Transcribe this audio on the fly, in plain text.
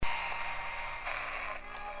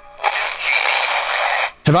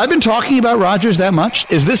Have I been talking about Rogers that much?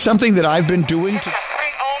 Is this something that I've been doing?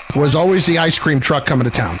 Was always the ice cream truck coming to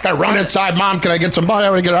town. I run inside, Mom, can I get some buy? I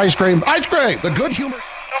want to get ice cream. Ice cream! The good humor.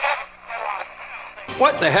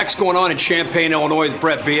 What the heck's going on in Champaign, Illinois with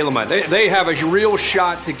Brett Bielema? They have a real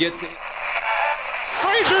shot to get to...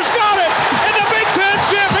 Frazier's got it! And the Big Ten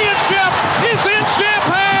championship is in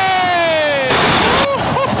Champaign!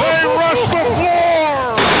 They rush the floor!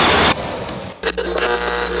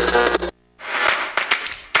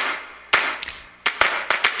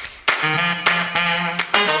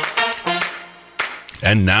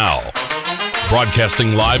 And now,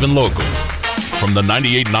 broadcasting live and local from the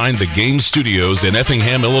 98.9 The Game Studios in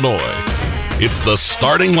Effingham, Illinois, it's the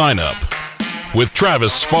starting lineup with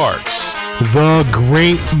Travis Sparks, the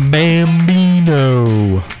Great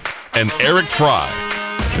Bambino, and Eric Frye.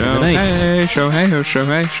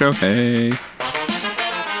 Shohei.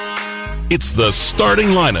 It's the starting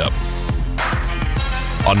lineup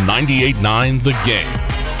on 98.9 The Game.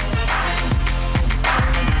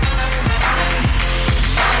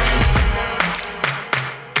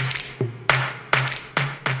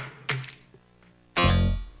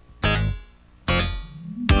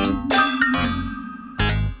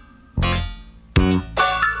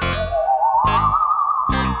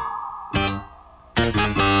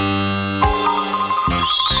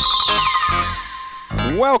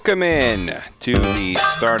 Welcome in to the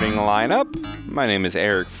starting lineup. My name is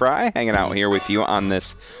Eric Frye, hanging out here with you on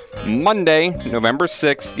this Monday, November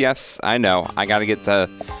 6th. Yes, I know. I get the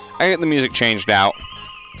music changed out.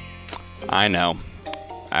 I know.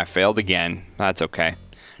 I failed again. That's okay.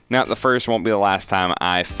 Not the first, won't be the last time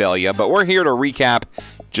I fail you, but we're here to recap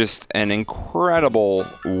just an incredible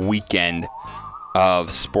weekend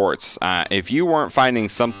of sports. If you weren't finding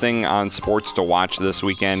something on sports to watch this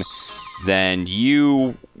weekend, then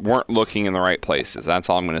you weren't looking in the right places. That's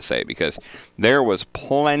all I'm going to say, because there was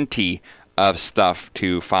plenty of stuff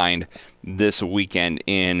to find this weekend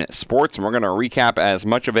in sports, and we're going to recap as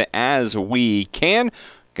much of it as we can.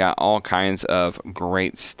 Got all kinds of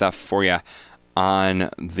great stuff for you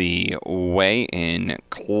on the way,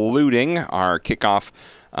 including our kickoff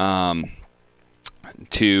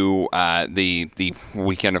to the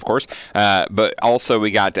weekend, of course, but also we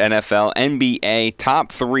got NFL, NBA,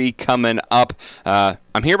 top three coming up.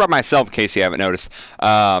 I'm here by myself, in case you haven't noticed.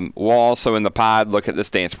 We'll also, in the pod, look at this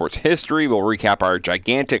day in sports history. We'll recap our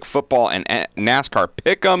gigantic football and NASCAR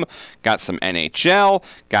pick'em. Got some NHL.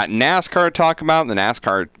 Got NASCAR to talk about. The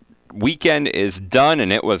NASCAR weekend is done,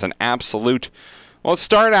 and it was an absolute... Well, it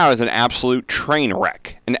started out as an absolute train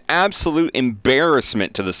wreck, an absolute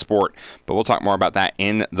embarrassment to the sport, but we'll talk more about that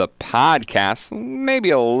in the podcast,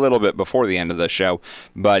 maybe a little bit before the end of the show,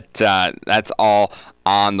 but that's all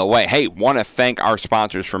on the way. Hey, want to thank our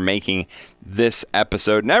sponsors for making this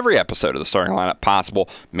episode and every episode of the starting lineup possible.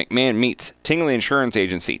 McMahon Meats, Tingley Insurance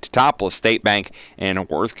Agency, Totopolis State Bank, and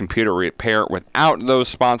Worth Computer Repair. Without those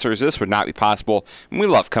sponsors, this would not be possible. And we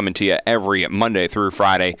love coming to you every Monday through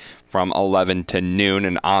Friday from 11 to noon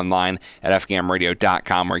and online at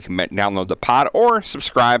fgamradio.com, where you can download the pod or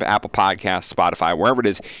subscribe, Apple Podcasts, Spotify, wherever it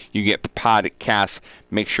is you get podcasts.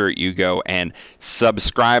 Make sure you go and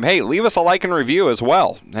subscribe. Hey, leave us a like and review as well.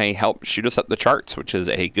 Hey, help shoot us up the charts, which is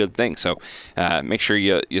a good thing. So make sure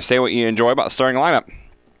you say what you enjoy about the starting lineup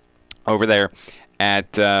over there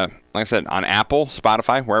at, like I said, on Apple,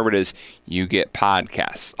 Spotify, wherever it is you get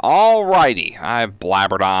podcasts. All righty, I've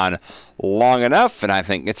blabbered on long enough, and I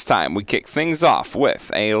think it's time we kick things off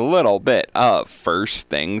with a little bit of First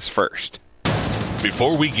Things First.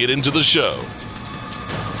 Before we get into the show,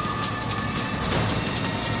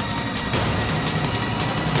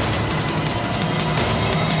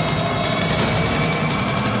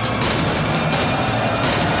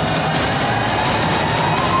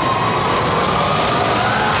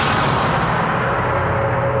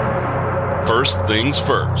 First Things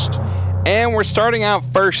First. And we're starting out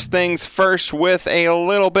First Things First with a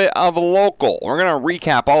little bit of local. We're going to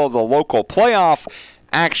recap all of the local playoff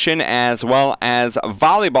action as well as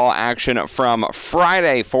volleyball action from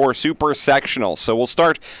Friday for Super Sectional. So we'll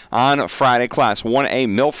start on Friday. Class 1A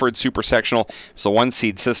Milford Super Sectional. It's the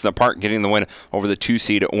 1-seed Cissna Park getting the win over the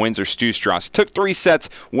 2-seed Windsor Stew-Stras. Took 3 sets.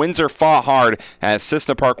 Windsor fought hard as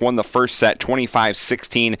Cissna Park won the first set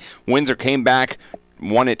 25-16. Windsor came back,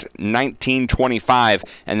 won it 19-25,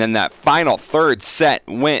 and then that final third set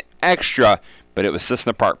went extra, but it was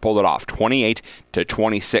Cissna Park pulled it off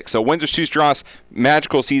 28-26. So Windsor Stew-Stras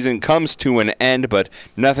magical season comes to an end, but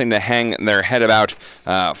nothing to hang their head about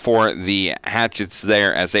for the Hatchets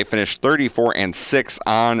there, as they finished 34-6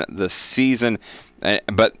 on the season.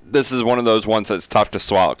 But this is one of those ones that's tough to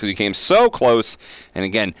swallow because you came so close, and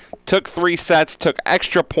again, took 3 sets, took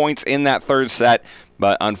extra points in that third set,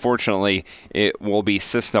 but unfortunately, it will be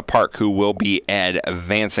Cissna Park who will be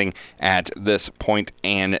advancing at this point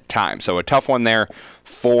and time. So a tough one there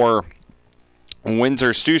for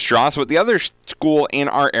Windsor Stew-Strauss, with the other school in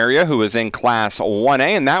our area who is in Class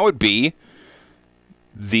 1A, and that would be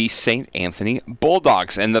the St. Anthony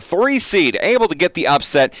Bulldogs. And the 3 seed able to get the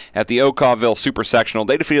upset at the Okawville Super Sectional.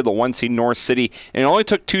 They defeated the 1 seed North City, and it only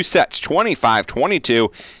took 2 sets,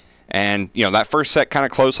 25-22. And, that first set kind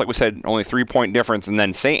of close, like we said, only 3-point difference. And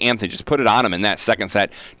then St. Anthony just put it on them in that second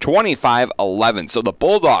set, 25-11. So the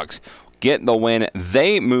Bulldogs get the win.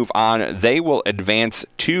 They move on. They will advance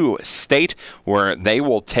to state, where they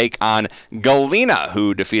will take on Galena,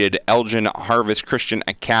 who defeated Elgin Harvest Christian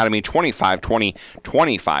Academy 25-20,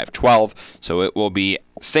 25-12. So it will be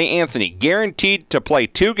St. Anthony guaranteed to play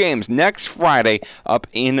 2 games next Friday up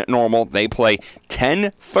in Normal. They play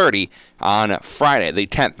 10:30 on Friday, the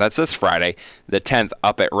 10th. That's this Friday, the 10th,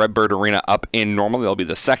 up at Redbird Arena up in Normal. That'll be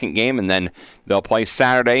the second game, and then they'll play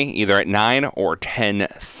Saturday either at 9 or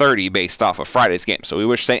 10:30 based off of Friday's game. So we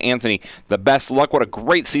wish St. Anthony the best luck. What a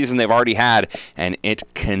great season they've already had, and it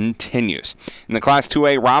continues. In the Class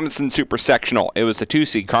 2A Robinson Super Sectional, it was the 2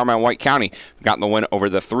 seed Carmine White County who got the win over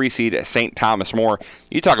the 3 seed St. Thomas More.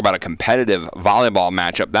 You talk about a competitive volleyball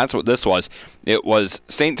matchup. That's what this was. It was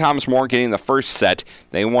St. Thomas More getting the first set.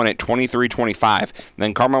 They won it 23-25.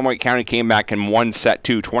 Then Carmine White County came back and won set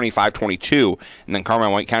 2, 25-22. And then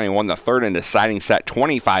Carmine White County won the third and deciding set,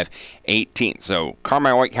 25-18. So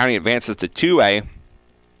Carmine White County advances to 2A,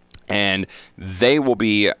 and they will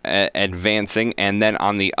be advancing. And then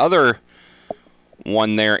on the other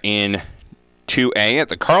one there in 2A at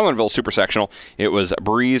the Carlinville Super Sectional, it was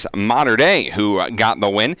Breeze Mater Dei who got the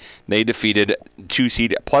win. They defeated 2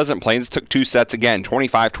 seed Pleasant Plains, took 2 sets again,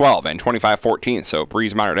 25-12 and 25-14. So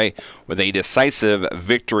Breeze Mater Dei with a decisive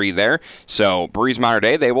victory there. So Breeze Mater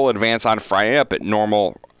Dei, they will advance on Friday up at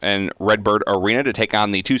Normal and Redbird Arena to take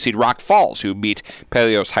on the 2 seed Rock Falls, who beat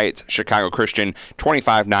Peleos Heights Chicago Christian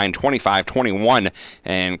 25-9, 25-21.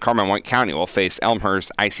 And Carmine White County will face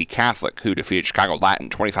Elmhurst Icy Catholic, who defeated Chicago Latin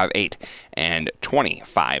 25-8 and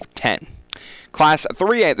 25-10. Class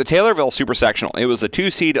 3A, the Taylorville Super Sectional. It was the 2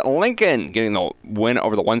 seed Lincoln getting the win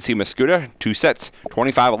over the 1 seed Mascoutah. 2 sets,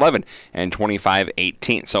 25-11 and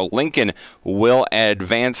 25-18. So Lincoln will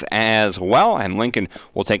advance as well, and Lincoln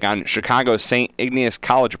will take on Chicago St. Ignace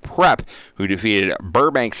College Prep, who defeated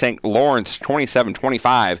Burbank St. Lawrence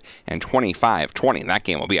 27-25 and 25-20. That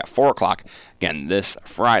game will be at 4 o'clock again this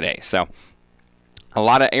Friday. So a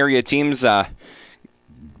lot of area teams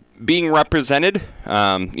being represented.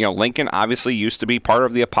 Lincoln obviously used to be part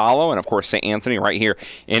of the Apollo, and of course St. Anthony right here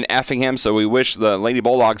in Effingham. So we wish the Lady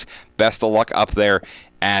Bulldogs best of luck up there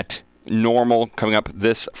at Normal coming up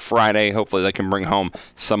this Friday. Hopefully they can bring home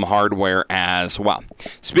some hardware as well.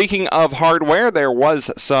 Speaking of hardware, there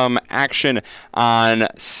was some action on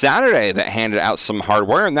Saturday that handed out some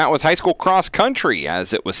hardware, and that was high school cross country,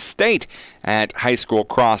 as it was state at high school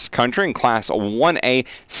cross country in Class 1A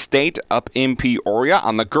state up in Peoria.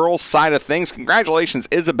 On the girls' side of things, congratulations,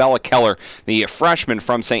 Isabella Keller, the freshman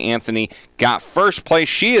from St. Anthony, got first place.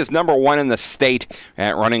 She is number 1 in the state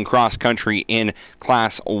at running cross country in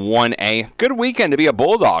Class 1A. Good weekend to be a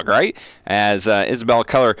Bulldog, right? As Isabella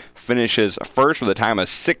Keller finishes first with a time of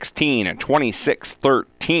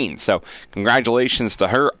 16:26:13. So congratulations to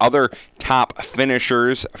her. Other top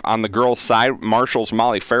finishers on the girls' side, Marshall's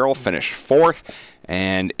Molly Farrell finished 4th,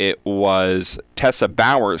 and it was Tessa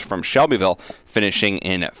Bowers from Shelbyville finishing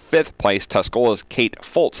in 5th place. Tuscola's Kate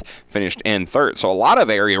Fultz finished in 3rd. So a lot of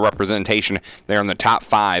area representation there in the top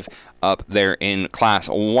 5 up there in Class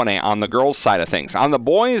 1A on the girls' side of things. On the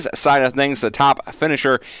boys' side of things, the top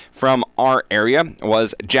finisher from our area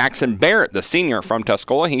was Jackson Barrett, the senior from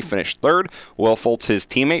Tuscola. He finished 3rd. Will Fultz, his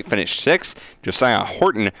teammate, finished 6th. Josiah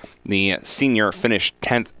Horton, the senior, finished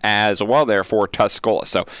 10th as well there for Tuscola.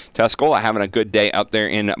 So Tuscola having a good day up there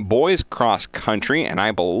in boys' cross country, and I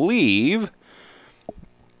believe,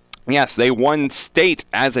 yes, they won state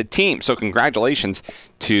as a team. So congratulations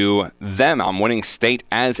to them on winning state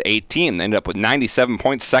as a team. They ended up with 97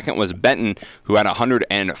 points. Second was Benton, who had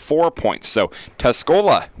 104 points. So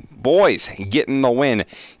Tuscola boys getting the win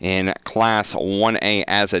in Class 1A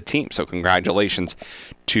as a team. So congratulations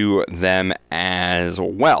to them as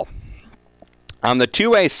well. On the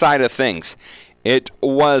 2A side of things, it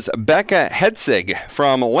was Becca Hetzig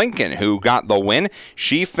from Lincoln who got the win.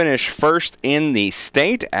 She finished first in the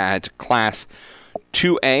state at Class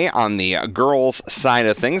 2A on the girls' side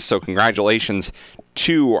of things, so congratulations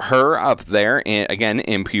to her up there, again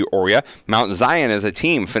in Peoria. Mount Zion as a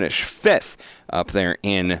team finished 5th up there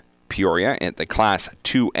in Peoria at the Class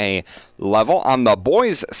 2A level. On the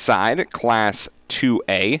boys' side, Class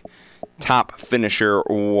 2A, top finisher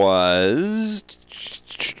was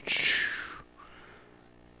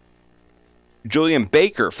Julian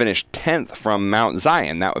Baker, finished 10th from Mount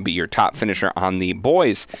Zion. That would be your top finisher on the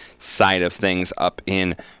boys' side of things up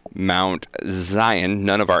in Mount Zion.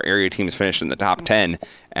 None of our area teams finished in the top 10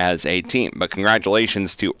 as a team. But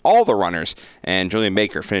congratulations to all the runners, and Julian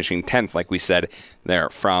Baker finishing 10th, like we said,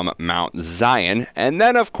 there from Mount Zion. And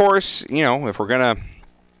then, of course, if we're going to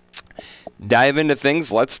dive into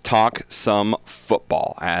things, let's talk some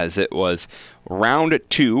football, as it was round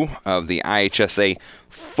 2 of the IHSA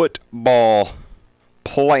football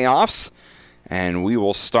playoffs, and we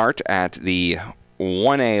will start at the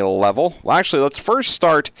 1A level. Well, actually, let's first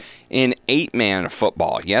start in 8-man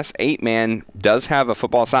football. Yes, 8-man does have a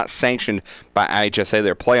football. It's not sanctioned by IHSA.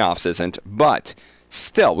 Their playoffs isn't, but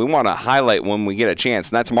still, we want to highlight when we get a chance,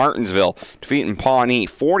 and that's Martinsville defeating Pawnee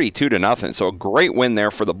 42-0. So a great win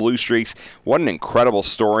there for the Blue Streaks. What an incredible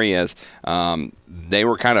story, as they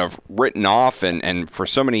were kind of written off, and for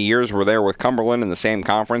so many years were there with Cumberland in the same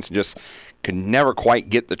conference, and just could never quite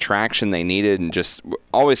get the traction they needed, and just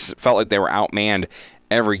always felt like they were outmanned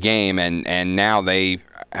every game, and now they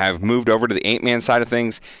have moved over to the 8-man side of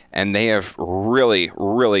things, and they have really,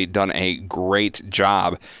 really done a great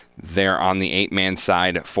job there on the 8-man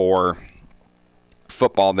side for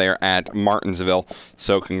football there at Martinsville.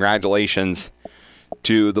 So congratulations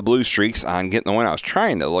to the Blue Streaks on getting the win. I was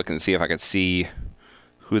trying to look and see if I could see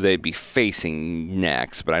who they'd be facing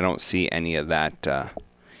next, but I don't see any of that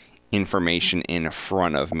information in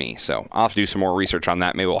front of me. So I'll have to do some more research on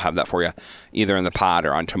that. Maybe we'll have that for you either in the pod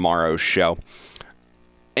or on tomorrow's show.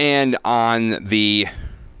 And on the...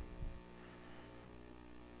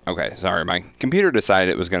 Okay, sorry, my computer decided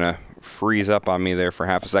it was going to freeze up on me there for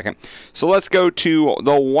half a second. So let's go to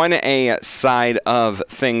the 1A side of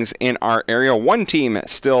things in our area. One team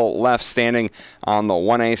still left standing on the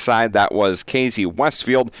 1A side. That was KZ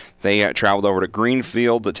Westfield. They traveled over to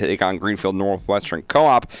Greenfield to take on Greenfield Northwestern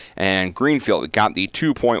Co-op, and Greenfield got the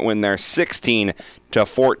 2-point win there,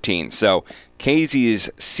 16-14. So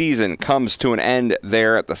KZ's season comes to an end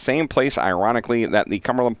there at the same place, ironically, that the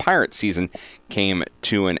Cumberland Pirates season came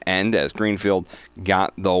to an end, as Greenfield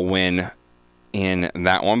got the win in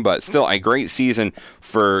that one. But still a great season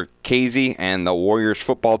for KZ, and the Warriors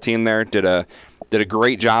football team there did a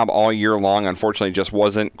great job all year long. Unfortunately, just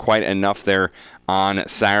wasn't quite enough there on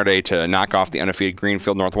Saturday to knock off the undefeated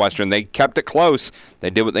Greenfield Northwestern. They kept it close. They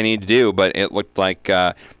did what they needed to do, but it looked like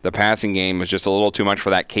the passing game was just a little too much for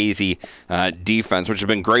that KZ defense, which has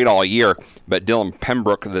been great all year. But Dylan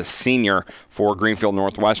Pembroke, the senior for Greenfield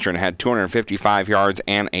Northwestern, had 255 yards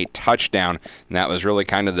and a touchdown, and that was really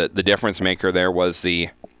kind of the difference maker there, was the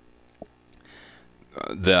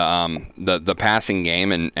passing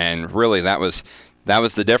game, and really that was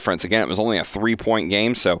the difference. Again, it was only a 3-point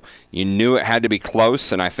game, so you knew it had to be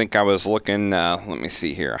close. And I think I was looking, let me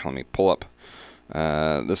see here, let me pull up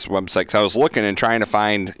this website, because I was looking and trying to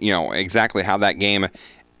find exactly how that game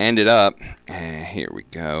ended up. Here we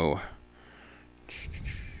go.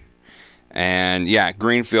 And yeah,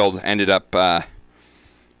 Greenfield ended up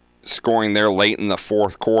scoring there late in the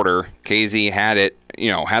fourth quarter. KZ had it,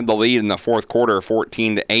 had the lead in the fourth quarter,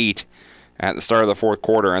 14-8 at the start of the fourth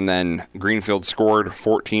quarter, and then Greenfield scored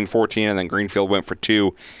 14-14, and then Greenfield went for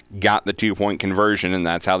 2, got the 2-point conversion, and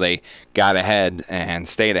that's how they got ahead and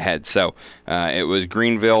stayed ahead. So it was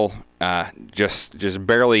Greenville just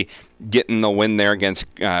barely getting the win there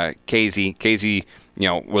against KZ. KZ,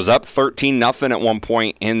 was up 13-0 at one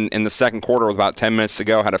point in the second quarter with about 10 minutes to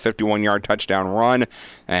go, had a 51-yard touchdown run,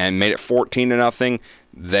 and made it 14-0.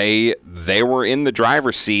 They were in the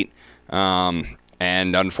driver's seat,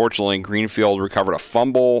 and unfortunately Greenfield recovered a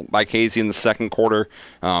fumble by KZ in the second quarter,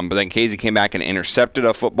 but then KZ came back and intercepted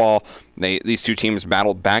a football. These two teams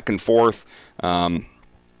battled back and forth.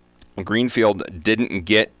 Greenfield didn't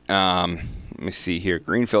get, let me see here,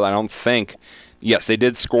 Greenfield, I don't think, yes, they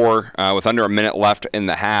did score with under a minute left in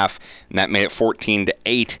the half, and that made it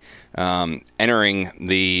 14-8 entering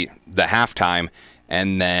the halftime.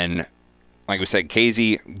 And then, like we said,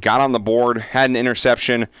 KZ got on the board, had an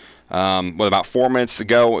interception with about 4 minutes to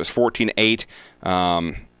go. It was 14-8.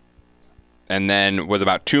 And then with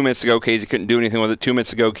about 2 minutes to go, KZ couldn't do anything with it. 2 minutes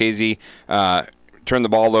to go, KZ turned the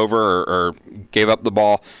ball over or gave up the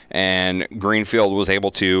ball, and Greenfield was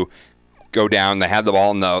able to go down. They had the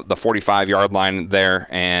ball in the 45-yard line there,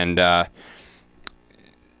 and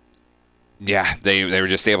Yeah, they were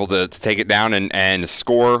just able to take it down and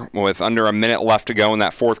score with under a minute left to go in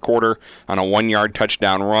that fourth quarter on a 1-yard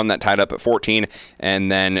touchdown run that tied up at 14.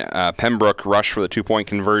 And then Pembroke rushed for the 2-point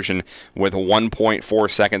conversion with 1.4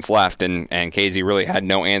 seconds left. And Casey really had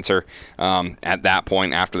no answer at that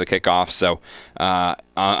point after the kickoff. So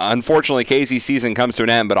unfortunately, Casey's season comes to an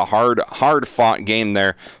end, but a hard-fought game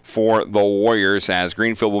there for the Warriors as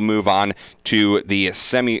Greenfield will move on to the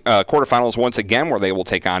quarterfinals once again, where they will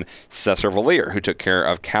take on Cesar-Valliere, who took care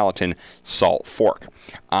of Callaton Salt Fork.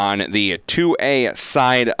 On the 2A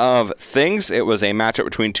side of things, it was a matchup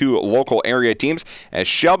between two local area teams as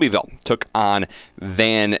Shelbyville took on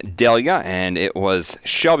Vandalia, and it was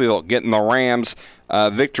Shelbyville getting the Rams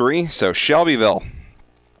victory. So Shelbyville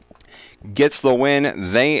gets the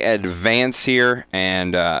win. They advance here,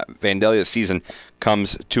 and Vandalia's season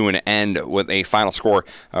comes to an end with a final score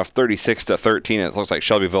of 36-13. It looks like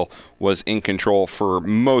Shelbyville was in control for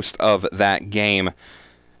most of that game,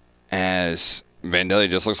 as Vandalia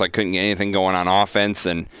just looks like couldn't get anything going on offense,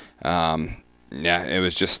 and it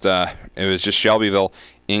was just Shelbyville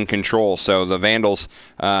in control. So the Vandals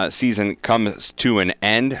season comes to an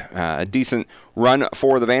end. A decent run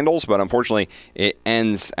for the Vandals, but unfortunately it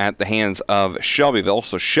ends at the hands of Shelbyville.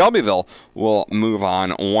 So Shelbyville will move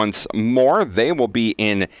on once more. They will be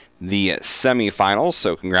in the semifinals.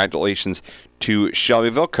 So congratulations to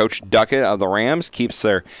Shelbyville. Coach Duckett of the Rams keeps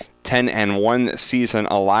their 10-1 season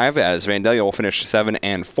alive, as Vandalia will finish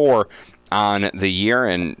 7-4 on the year,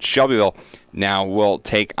 and Shelbyville now will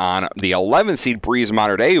take on the 11th seed Breeze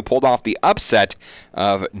Mater Dei, who pulled off the upset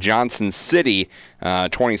of Johnson City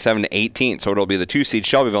 27-18. So it'll be the 2 seed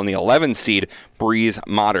Shelbyville and the 11th seed Breeze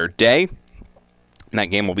Mater Dei. And that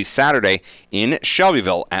game will be Saturday in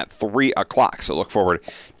Shelbyville at 3 o'clock. So look forward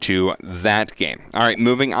to that game. All right,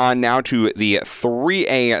 moving on now to the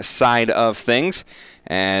 3A side of things,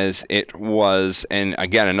 as it was, and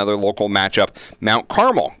again, another local matchup. Mount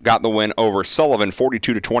Carmel got the win over Sullivan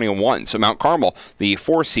 42-21. So Mount Carmel, the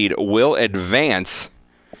 4 seed, will advance,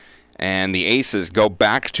 and the Aces go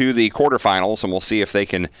back to the quarterfinals, and we'll see if they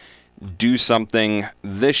can do something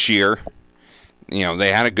this year. You know,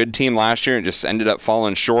 they had a good team last year and just ended up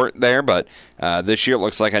falling short there, but this year it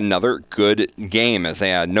looks like another good game, as they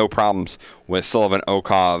had no problems with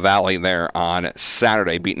Sullivan-Okaw Valley there on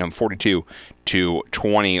Saturday, beating them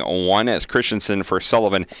 42-21, as Christensen for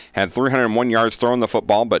Sullivan had 301 yards throwing the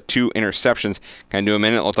football, but 2 interceptions. Kind of do a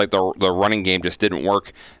minute. It looked like the running game just didn't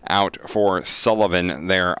work out for Sullivan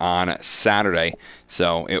there on Saturday.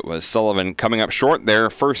 So it was Sullivan coming up short their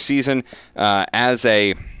first season as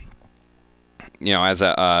a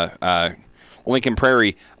Lincoln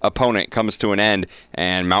Prairie opponent comes to an end,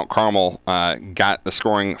 and Mount Carmel got the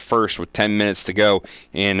scoring first with 10 minutes to go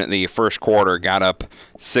in the first quarter, got up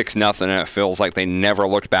 6-0, and it feels like they never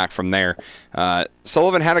looked back from there.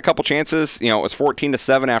 Sullivan had a couple chances. It was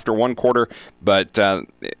 14-7 after one quarter, but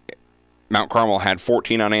Mount Carmel had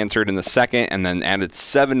 14 unanswered in the second, and then added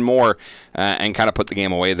 7 more and kind of put the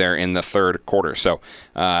game away there in the third quarter. So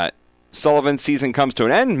Sullivan's season comes to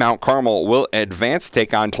an end. Mount Carmel will advance,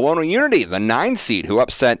 take on Tolono Unity, the 9 seed, who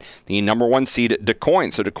upset the number 1 seed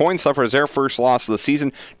DeCoin. So DeCoin suffers their first loss of the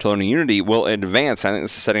season. Tolono Unity will advance. I think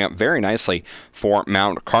this is setting up very nicely for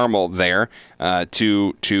Mount Carmel there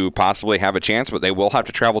to possibly have a chance, but they will have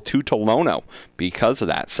to travel to Tolono because of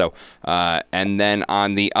that. So, and then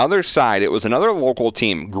on the other side, it was another local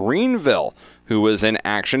team, Greenville, who was in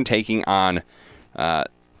action taking on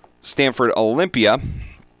Stanford Olympia.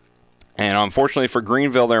 And unfortunately for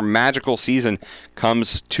Greenville, their magical season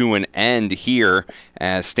comes to an end here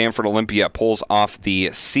as Stanford Olympia pulls off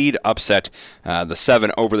the seed upset, the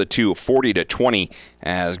 7 over the 2, 40-20,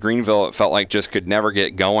 as Greenville, it felt like, just could never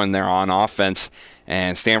get going there on offense,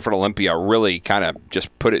 and Stanford Olympia really kind of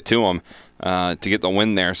just put it to them to get the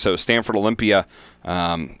win there. So Stanford Olympia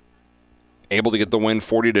able to get the win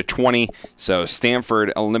 40-20. So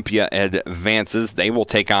Stanford Olympia advances. They will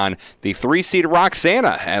take on the 3-seed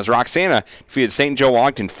Roxana, as Roxana defeated St. Joe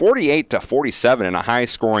Ogden 48-47 in a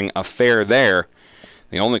high-scoring affair there.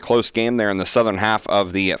 The only close game there in the southern half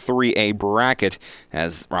of the 3A bracket,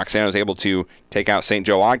 as Roxana was able to take out St.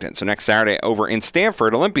 Joe Ogden. So next Saturday over in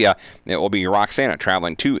Stanford Olympia, it will be Roxana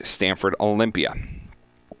traveling to Stanford Olympia.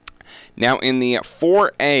 Now in the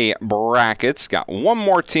 4A brackets, got one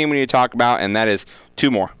more team we need to talk about, and that is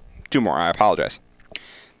two more, I apologize.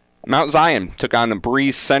 Mount Zion took on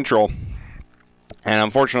Breeze Central, and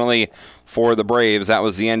unfortunately for the Braves, that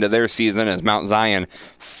was the end of their season, as Mount Zion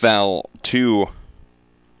fell to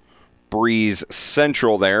Breeze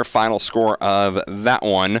Central there. Final score of that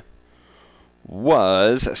one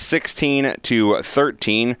was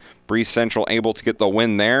 16-13. Breese Central able to get the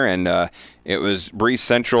win there, and it was Breese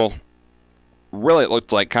Central. Really, it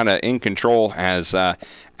looked like kind of in control as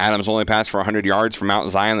Adams only passed for 100 yards from Mount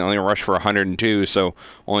Zion. They only rushed for 102, so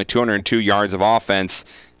only 202 yards of offense.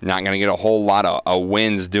 Not going to get a whole lot of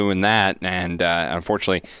wins doing that, and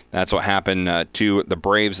unfortunately, that's what happened to the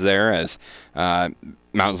Braves there as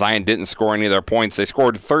Mount Zion didn't score any of their points. They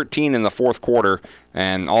scored 13 in the fourth quarter,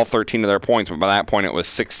 and all 13 of their points, but by that point it was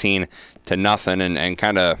 16-0 and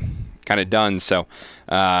kind of done. So,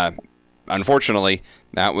 unfortunately,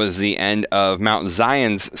 that was the end of Mount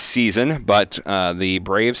Zion's season, but the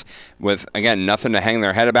Braves, with, again, nothing to hang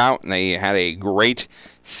their head about, they had a great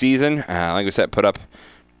season. Like we said, put up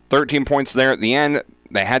 13 points there at the end.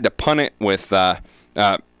 They had to punt it with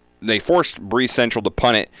they forced Breese Central to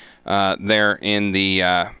punt it there in the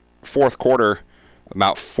fourth quarter,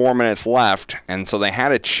 about 4 minutes left, and so they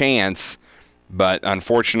had a chance, but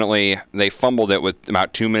unfortunately they fumbled it with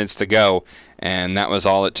about 2 minutes to go, and that was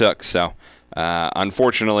all it took. So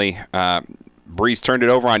unfortunately, Breese turned it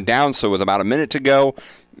over on downs, so with about a minute to go,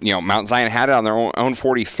 Mount Zion had it on their own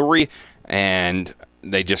 43, and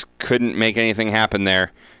they just couldn't make anything happen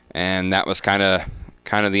there, and that was kind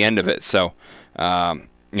of the end of it. So,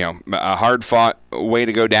 a hard-fought way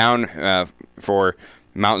to go down for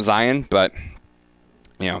Mount Zion, but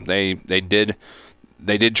they did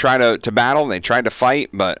try to battle, they tried to fight,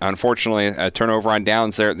 but unfortunately, a turnover on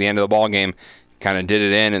downs there at the end of the ball game kind of did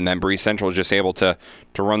it in, and then Breese Central was just able to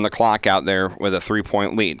run the clock out there with a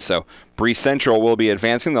 3-point lead. So Breese Central will be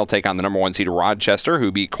advancing. They'll take on the number 1 seed Rochester, who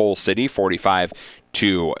beat Cole City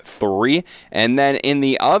 45-3. And then in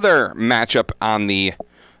the other matchup on the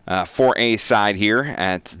 4A side here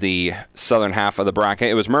at the southern half of the bracket,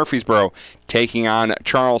 it was Murfreesboro taking on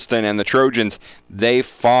Charleston, and the Trojans, they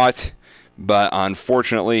fought, but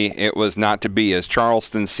unfortunately it was not to be as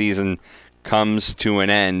Charleston's season comes to an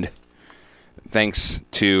end thanks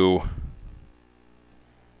to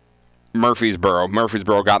Murfreesboro.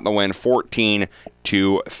 Murfreesboro got the win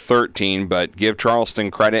 14-13, but give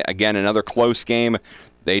Charleston credit. Again, another close game.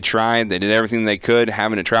 They tried. They did everything they could,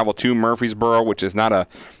 having to travel to Murfreesboro, which is not a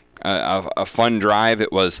fun drive.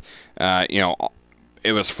 It was,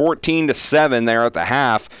 it was 14-7 there at the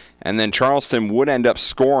half, and then Charleston would end up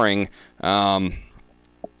scoring,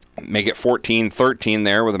 make it 14-13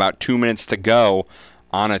 there with about 2 minutes to go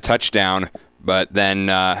on a touchdown. But then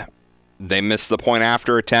they missed the point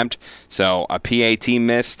after attempt, so a PAT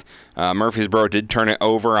missed. Murfreesboro did turn it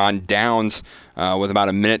over on downs with about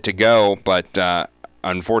a minute to go, but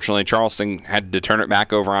unfortunately Charleston had to turn it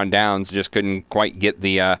back over on downs. Just couldn't quite get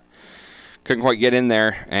in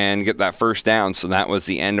there and get that first down. So that was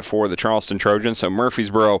the end for the Charleston Trojans. So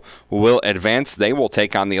Murfreesboro will advance. They will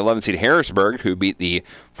take on the 11 seed Harrisburg, who beat the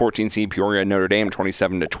 14 seed Peoria Notre Dame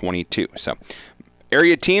 27-22. So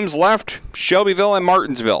area teams left, Shelbyville and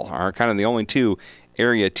Martinsville are kind of the only two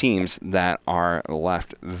area teams that are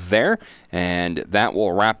left there. And that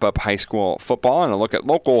will wrap up high school football and a look at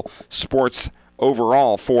local sports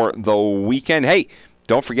overall for the weekend. Hey,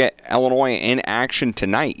 don't forget Illinois in action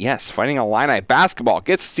tonight. Yes, Fighting Illini basketball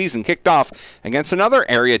gets the season kicked off against another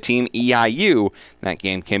area team, EIU. That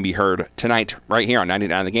game can be heard tonight right here on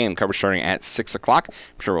 99 The Game, coverage starting at 6 o'clock.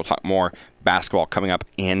 I'm sure we'll talk more basketball coming up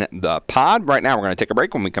in the pod. Right now, we're going to take a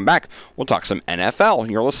break. When we come back, we'll talk some NFL.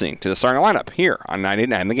 You're listening to the starting lineup here on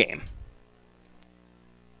 99 The Game.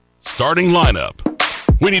 Starting lineup.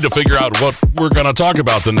 We need to figure out what we're going to talk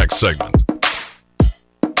about the next segment.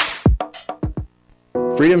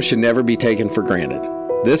 Freedom should never be taken for granted.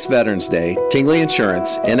 This Veterans Day, Tingley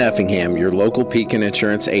Insurance in Effingham, your local Pekin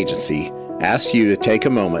insurance agency, asks you to take a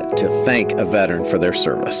moment to thank a veteran for their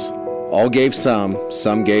service. All gave some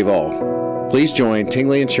gave all. Please join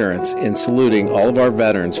Tingley Insurance in saluting all of our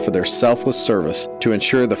veterans for their selfless service to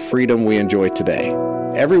ensure the freedom we enjoy today.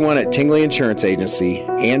 Everyone at Tingley Insurance Agency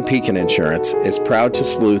and Pekin Insurance is proud to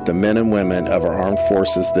salute the men and women of our armed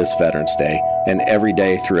forces this Veterans Day and every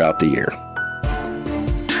day throughout the year.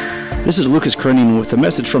 This is Lucas Kerning with a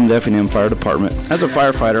message from the Effingham Fire Department. As a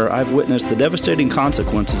firefighter, I've witnessed the devastating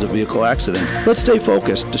consequences of vehicle accidents. Let's stay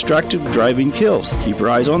focused. Distracted driving kills. Keep your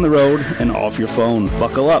eyes on the road and off your phone.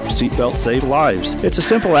 Buckle up. Seatbelts save lives. It's a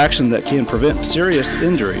simple action that can prevent serious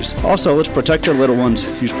injuries. Also, let's protect our little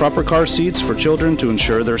ones. Use proper car seats for children to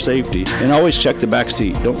ensure their safety. And always check the back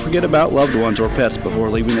seat. Don't forget about loved ones or pets before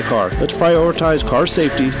leaving the car. Let's prioritize car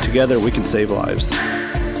safety. Together we can save lives.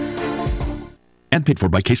 and paid for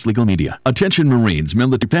by Case Legal Media. Attention Marines,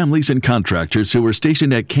 military families, and contractors who were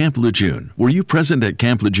stationed at Camp Lejeune. Were you present at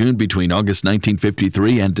Camp Lejeune between August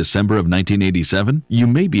 1953 and December of 1987? You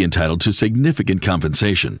may be entitled to significant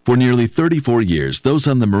compensation. For nearly 34 years, those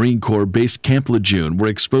on the Marine Corps-based Camp Lejeune were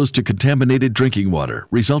exposed to contaminated drinking water,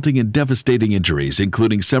 resulting in devastating injuries,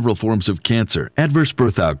 including several forms of cancer, adverse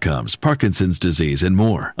birth outcomes, Parkinson's disease, and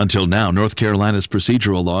more. Until now, North Carolina's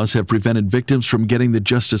procedural laws have prevented victims from getting the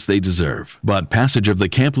justice they deserve. But passage of the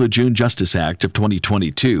Camp Lejeune Justice Act of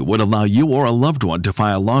 2022 would allow you or a loved one to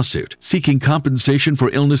file a lawsuit seeking compensation for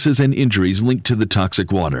illnesses and injuries linked to the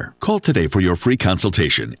toxic water. Call today for your free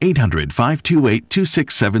consultation,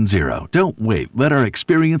 800-528-2670. Don't wait. Let our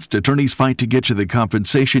experienced attorneys fight to get you the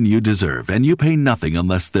compensation you deserve, and you pay nothing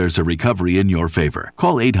unless there's a recovery in your favor.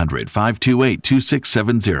 Call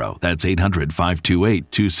 800-528-2670. That's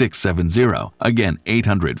 800-528-2670. Again,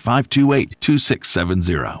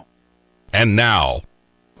 800-528-2670. And now,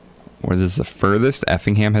 What is the furthest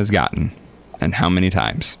Effingham has gotten, and how many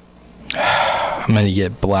times? I'm going to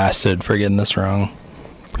get blasted for getting this wrong.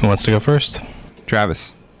 Who wants to go first?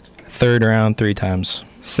 Travis. Third round, 3 times.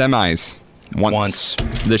 Semis. Once.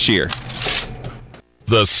 This year.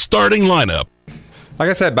 the starting lineup. Like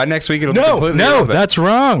I said, by next week it'll be completely No, irrelevant. that's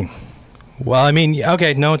wrong. Well, I mean,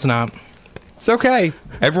 okay, no, it's not. It's okay.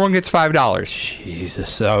 Everyone gets $5.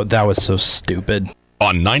 Jesus, oh, that was so stupid.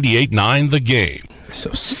 On 98.9 The Game.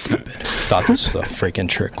 So stupid. Thought this was a freaking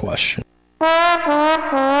trick question.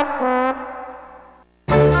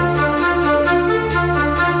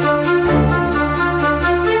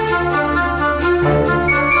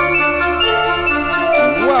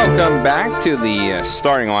 Welcome back to the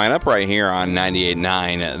starting lineup right here on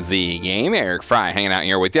 98.9 The Game. Eric Frye hanging out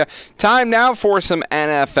here with you. Time now for some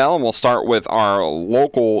NFL, and we'll start with our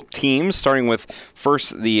local teams, starting with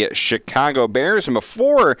first the Chicago Bears. And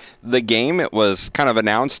before the game, it was kind of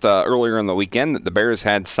announced earlier in the weekend that the Bears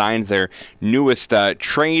had signed their newest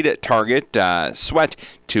trade target, Sweat,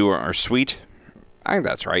 I think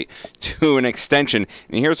that's right, to an extension.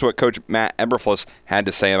 And here's what Coach Matt Eberflus had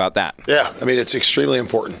to say about that. Yeah, I mean, it's extremely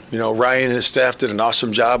important. You know, Ryan and his staff did an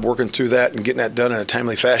awesome job working through that and getting that done in a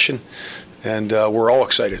timely fashion. And we're all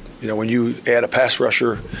excited. You know, when you add a pass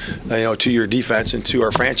rusher, to your defense and to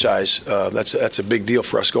our franchise, that's a big deal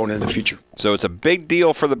for us going into the future. So it's a big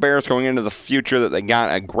deal for the Bears going into the future that they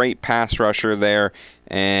got a great pass rusher there.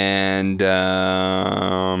 And, he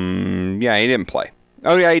didn't play.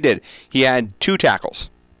 Oh, yeah, he did. He had 2 tackles.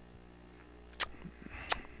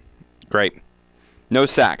 Great. No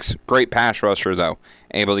sacks. Great pass rusher, though.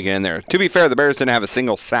 Able to get in there. To be fair, the Bears didn't have a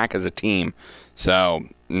single sack as a team. So,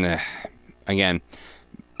 again,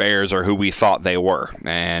 Bears are who we thought they were.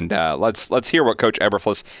 And let's hear what Coach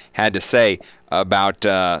Eberflus had to say about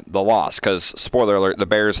the loss. Because, spoiler alert, the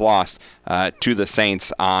Bears lost to the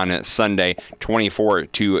Saints on Sunday,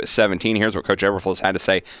 24-17. Here's what Coach Eberflus had to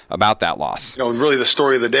say about that loss. You know, really the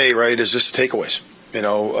story of the day, right, is just the takeaways. You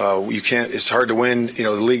know, it's hard to win. You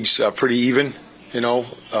know, the league's pretty even, in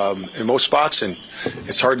most spots. And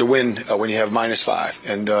it's hard to win when you have -5.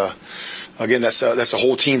 And, again, that's a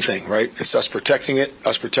whole team thing, right? It's us protecting it,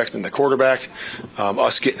 us protecting the quarterback,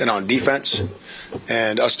 us getting on defense,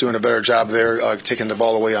 and us doing a better job there, taking the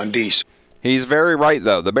ball away on D. He's very right,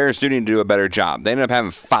 though. The Bears do need to do a better job. They ended up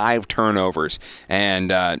having 5 turnovers.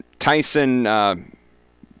 And Tyson, I'm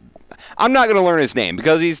not going to learn his name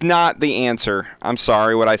because he's not the answer. I'm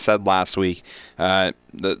sorry what I said last week. The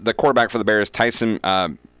quarterback for the Bears, Tyson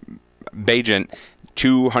Bagent,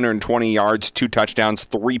 220 yards, 2 touchdowns,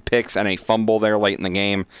 3 picks, and a fumble there late in the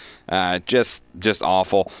game. Just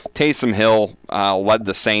awful. Taysom Hill led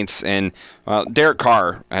the Saints, and Derek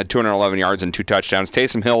Carr had 211 yards and 2 touchdowns.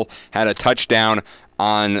 Taysom Hill had a touchdown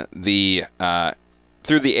on the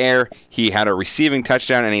through the air. He had a receiving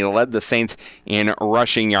touchdown, and he led the Saints in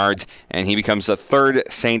rushing yards, and he becomes the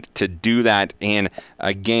 3rd Saint to do that in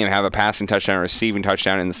a game, have a passing touchdown, a receiving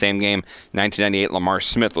touchdown in the same game. 1998, Lamar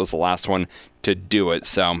Smith was the last one to do it.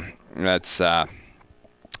 So that's Bears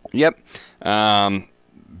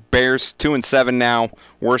 2-7 now,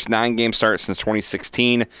 worst 9-game start since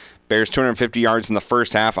 2016. Bears 250 yards in the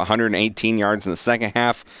first half, 118 yards in the second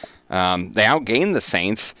half. They outgained the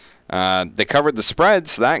Saints. They covered the spread,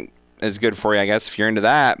 so that is good for you, I guess, if you're into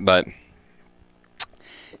that. But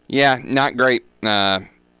yeah, not great.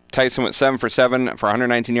 Tyson went 7 for 7 for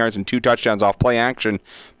 119 yards and 2 touchdowns off play action.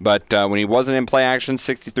 But when he wasn't in play action,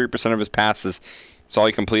 63% of his passes, that's all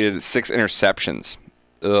he completed, 6 interceptions.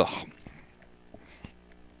 Ugh.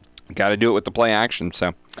 Got to do it with the play action.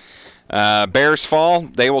 So Bears fall.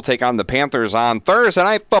 They will take on the Panthers on Thursday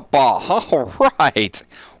Night Football. All right.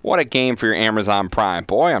 What a game for your Amazon Prime.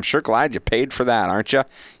 Boy, I'm sure glad you paid for that, aren't you?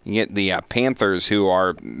 You get the Panthers, who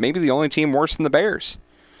are maybe the only team worse than the Bears.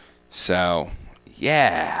 So,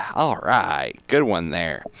 yeah, all right. Good one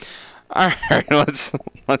there. All right,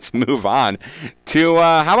 let's move on to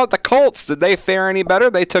how about the Colts? Did they fare any better?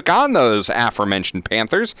 They took on those aforementioned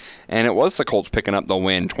Panthers, and it was the Colts picking up the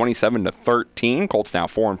win, 27-13. Colts now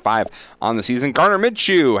 4-5 on the season. Gardner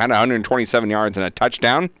Minshew had 127 yards and a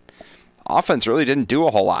touchdown. Offense really didn't do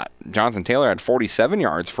a whole lot. Jonathan Taylor had 47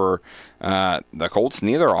 yards for the Colts.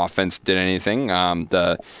 Neither offense did anything.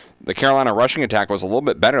 The Carolina rushing attack was a little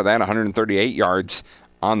bit better. They had 138 yards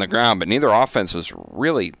on the ground, but neither offense was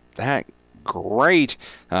really that great.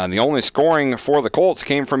 The only scoring for the Colts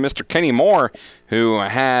came from Mr. Kenny Moore, who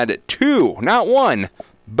had 2, not 1,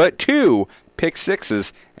 but 2 pick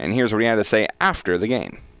sixes. And here's what he had to say after the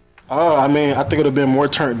game. I think it would have been more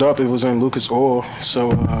turned up if it was in Lucas Oil. So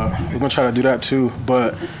we're going to try to do that too.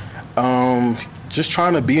 But just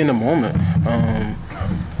trying to be in the moment.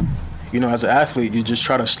 As an athlete, you just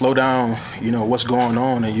try to slow down, what's going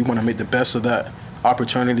on, and you want to make the best of that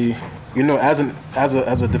opportunity. As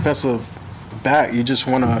a defensive back, you just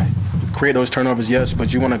want to create those turnovers, yes,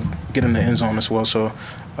 but you want to get in the end zone as well. So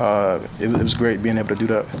it was great being able to do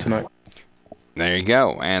that tonight. There you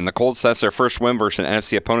go. And the Colts, that's their first win versus an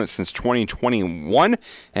NFC opponent since 2021.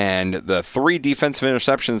 And the 3 defensive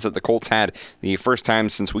interceptions that the Colts had the first time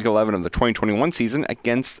since Week 11 of the 2021 season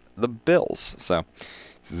against the Bills. So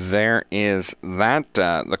there is that.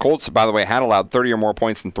 The Colts, by the way, had allowed 30 or more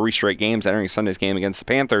points in 3 straight games entering Sunday's game against the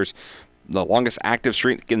Panthers. The longest active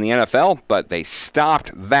streak in the NFL, but they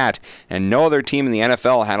stopped that, and no other team in the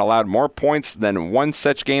NFL had allowed more points than one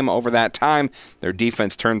such game over that time. Their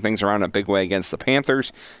defense turned things around in a big way against the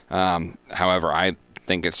Panthers. However, I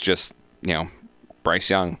think it's just, Bryce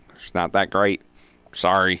Young. It's not that great.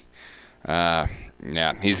 Sorry.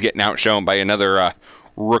 He's getting outshone by another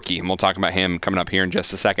rookie, and we'll talk about him coming up here in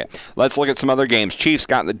just a second. Let's look at some other games. Chiefs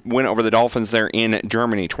got the win over the Dolphins there in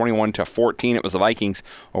Germany, 21-14. It was the Vikings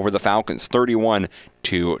over the Falcons,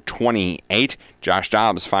 31-28. Josh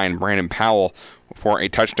Dobbs fined Brandon Powell for a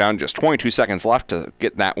touchdown. Just 22 seconds left to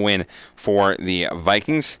get that win for the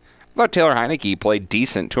Vikings. I thought Taylor Heineke played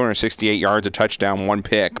decent, 268 yards, a touchdown, 1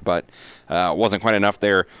 pick, but wasn't quite enough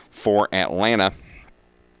there for Atlanta.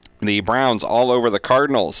 The Browns all over the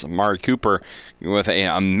Cardinals. Amari Cooper with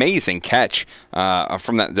an amazing catch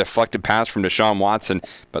from that deflected pass from Deshaun Watson.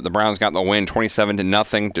 But the Browns got the win,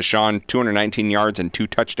 27-0. Deshaun, 219 yards and 2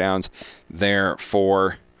 touchdowns there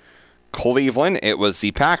for Cleveland. It was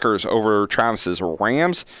the Packers over Travis's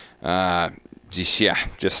Rams. Not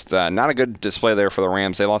a good display there for the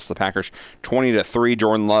Rams. They lost the Packers 20-3.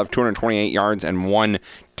 Jordan Love, 228 yards and 1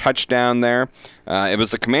 touchdown there. It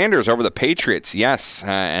was the Commanders over the Patriots, yes,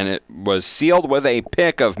 and it was sealed with a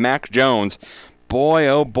pick of Mac Jones. Boy,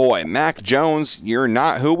 oh boy, Mac Jones, you're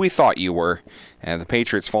not who we thought you were. And the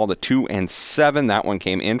Patriots fall to 2-7. That one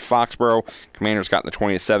came in Foxborough. Commanders got the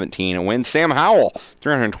 20-17 win. Sam Howell,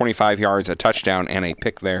 325 yards, a touchdown, and a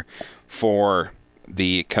pick there for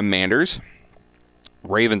the Commanders.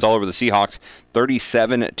 Ravens all over the Seahawks,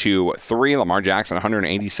 37-3. Lamar Jackson,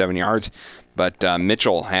 187 yards. But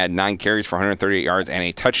Mitchell had 9 carries for 138 yards and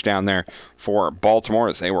a touchdown there for Baltimore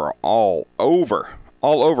as they were all over.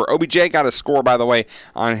 OBJ got a score, by the way,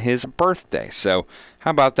 on his birthday. So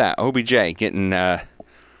how about that? OBJ getting a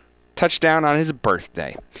touchdown on his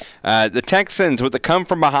birthday. The Texans with the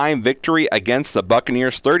come-from-behind victory against the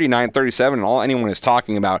Buccaneers, 39-37. And all anyone is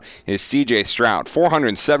talking about is C.J. Stroud,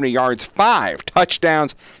 470 yards, 5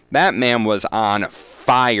 touchdowns. That man was on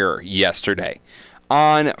fire yesterday.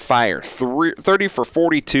 On fire. 30 for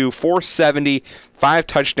 42, 470, 5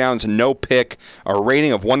 touchdowns, no pick, a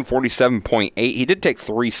rating of 147.8. He did take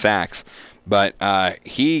 3 sacks, but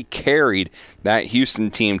he carried that Houston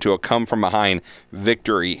team to a come-from-behind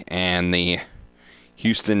victory, and the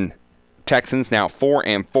Houston Texans now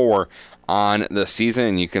 4-4 on the season,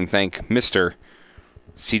 and you can thank Mr.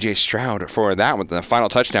 C.J. Stroud for that, with the final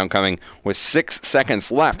touchdown coming with 6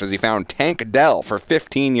 seconds left as he found Tank Dell for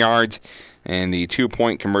 15 yards. And the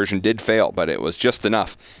 2-point conversion did fail, but it was just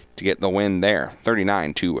enough to get the win there.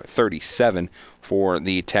 39-37 for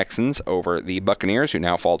the Texans over the Buccaneers, who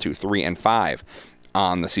now fall to 3-5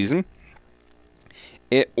 on the season.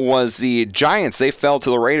 It was the Giants. They fell to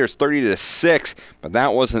the Raiders 30-6, but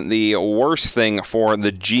that wasn't the worst thing for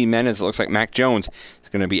the G-men, as it looks like Mac Jones is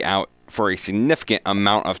going to be out for a significant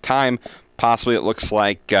amount of time. Possibly it looks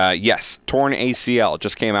like, torn ACL.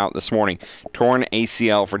 Just came out this morning. Torn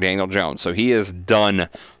ACL for Daniel Jones. So he is done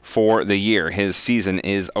for the year. His season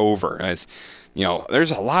is over. As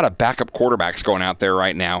there's a lot of backup quarterbacks going out there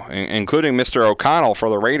right now, including Mr. O'Connell for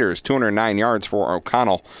the Raiders, 209 yards for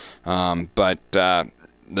O'Connell. But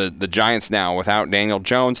the Giants now, without Daniel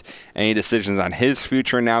Jones, any decisions on his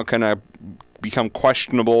future now kind of become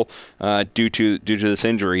questionable due to this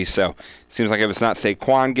injury. So it seems like if it's not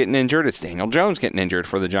Saquon getting injured, it's Daniel Jones getting injured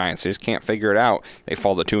for the Giants. They just can't figure it out. They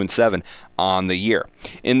fall to 2-7 on the year.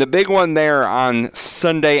 In the big one there on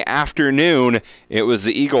Sunday afternoon, it was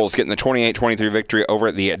the Eagles getting the 28-23 victory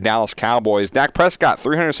over the Dallas Cowboys. Dak Prescott,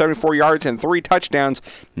 374 yards and 3 touchdowns.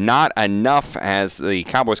 Not enough as the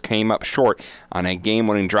Cowboys came up short on a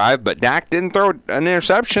game-winning drive, but Dak didn't throw an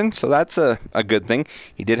interception, so that's a good thing.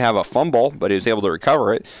 He did have a fumble, but he was able to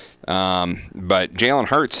recover it. But Jalen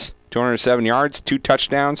Hurts, 207 yards, 2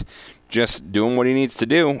 touchdowns, just doing what he needs to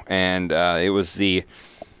do, and it was the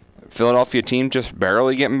Philadelphia team just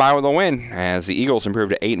barely getting by with a win as the Eagles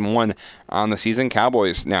improved to 8-1 on the season.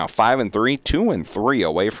 Cowboys now 5-3, 2-3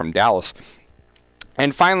 away from Dallas.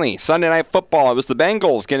 And finally, Sunday Night Football, it was the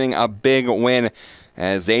Bengals getting a big win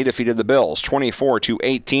as they defeated the Bills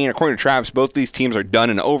 24-18. According to Travis, both these teams are done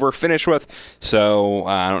and over, finished with. So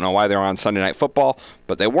I don't know why they're on Sunday Night Football,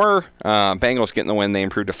 but they were. Bengals getting the win. They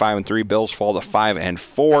improved to 5-3. Bills fall to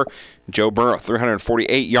 5-4. Joe Burrow,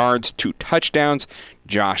 348 yards, 2 touchdowns.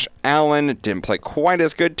 Josh Allen didn't play quite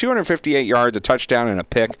as good, 258 yards, a touchdown, and a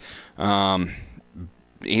pick.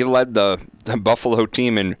 He led the Buffalo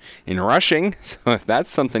team in rushing, so if that's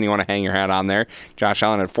something you want to hang your hat on there. Josh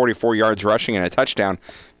Allen had 44 yards rushing and a touchdown,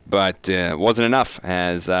 but it wasn't enough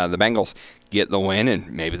as the Bengals get the win,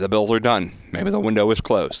 and maybe the Bills are done. Maybe the window is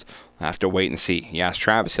closed. We'll have to wait and see. You ask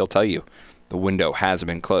Travis, he'll tell you the window has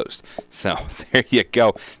been closed. So there you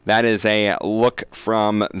go. That is a look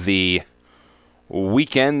from the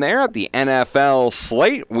weekend there at the NFL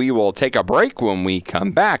slate. We will take a break. When we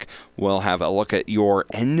come back, we'll have a look at your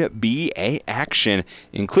NBA action,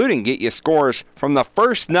 including get you scores from the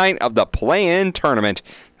first night of the play-in tournament.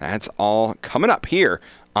 That's all coming up here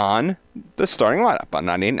on the starting lineup on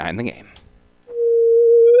 98.9 The Game.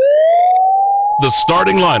 The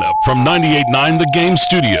starting lineup from 98.9 The Game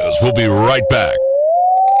Studios will be right back.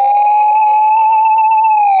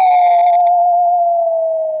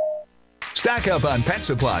 Stock up on pet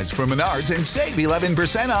supplies from Menards and save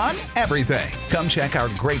 11% on everything. Come check our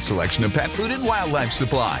great selection of pet food and wildlife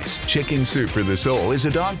supplies. Chicken Soup for the Soul is a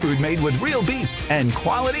dog food made with real beef and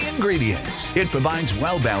quality ingredients. It provides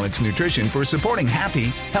well-balanced nutrition for supporting happy,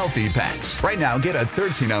 healthy pets. Right now, get a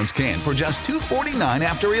 13-ounce can for just $2.49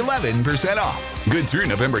 after 11% off. Good through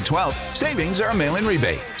November 12th. Savings are a mail-in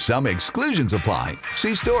rebate. Some exclusions apply.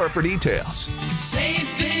 See store for details. Save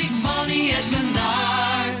big money at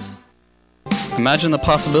Menards. Imagine the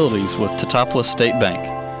possibilities with Teutopolis State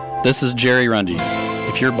Bank. This is Jerry Rundy.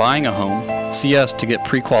 If you're buying a home, see us to get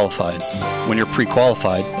pre-qualified. When you're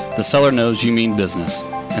pre-qualified, the seller knows you mean business,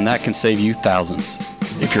 and that can save you thousands.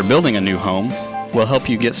 If you're building a new home, we'll help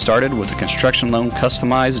you get started with a construction loan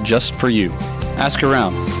customized just for you. Ask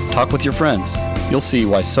around, talk with your friends. You'll see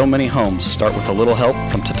why so many homes start with a little help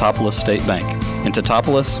from Teutopolis State Bank. In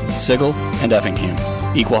Teutopolis, Sigel, and Effingham.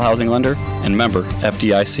 Equal housing lender and member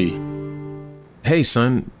FDIC. Hey,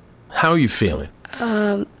 son. How are you feeling?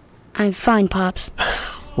 I'm fine, Pops.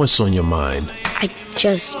 What's on your mind? I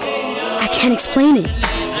can't explain it.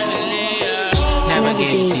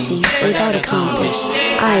 Navigating without a compass,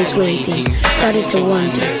 eyes waiting, started to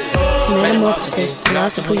wonder. Metamorphosis, the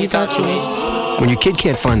loss of who you thought you was. When your kid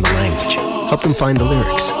can't find the language, help them find the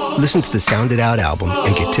lyrics. Listen to the Sound It Out album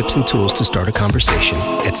and get tips and tools to start a conversation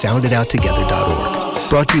at sounditouttogether.org.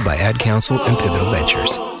 Brought to you by Ad Council and Pivotal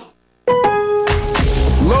Ventures.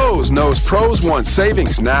 Lowe's knows pros want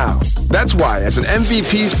savings now. That's why, as an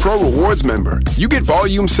MVP's Pro Rewards member, you get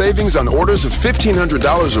volume savings on orders of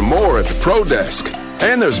 $1,500 or more at the Pro Desk.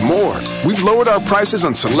 And there's more. We've lowered our prices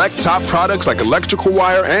on select top products like electrical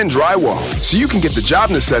wire and drywall, so you can get the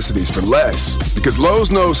job necessities for less. Because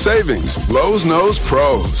Lowe's knows savings. Lowe's knows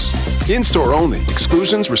pros. In-store only.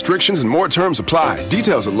 Exclusions, restrictions, and more terms apply.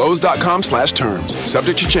 Details at lowes.com/terms.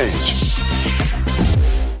 Subject to change.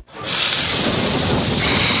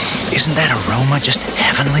 Isn't that aroma just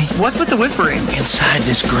heavenly? What's with the whispering? Inside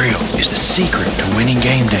this grill is the secret to winning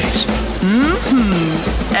game days.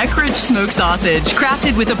 Eckrich smoked sausage,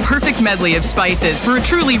 crafted with a perfect medley of spices for a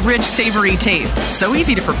truly rich, savory taste. So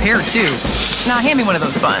easy to prepare, too. Now, hand me one of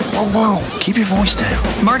those buns. Whoa, keep your voice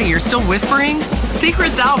down. Marty, you're still whispering?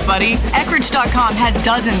 Secret's out, buddy. Eckrich.com has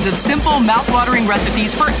dozens of simple, mouth-watering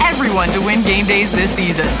recipes for everyone to win game days this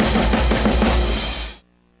season.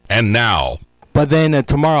 And now, But then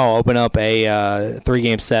tomorrow I'll open up a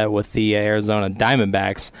 3-game set with the Arizona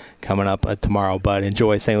Diamondbacks coming up tomorrow. But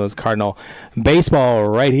enjoy St. Louis Cardinal baseball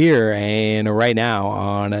right here and right now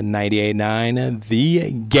on 98.9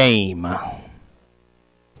 The Game.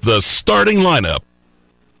 The starting lineup.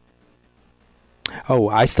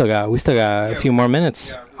 Oh, we still got a few more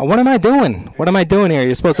minutes. What am I doing? What am I doing here?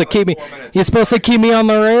 You're supposed to keep me on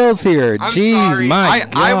the rails here. Jeez, sorry. my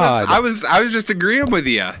God. I was just agreeing with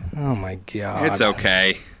you. Oh my God. It's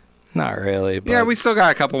okay. Not really. But Yeah, we still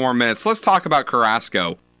got a couple more minutes. Let's talk about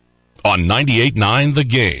Carrasco. On 98.9 The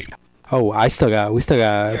Game. Oh, we still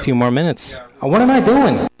got a few more minutes. What am I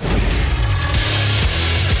doing?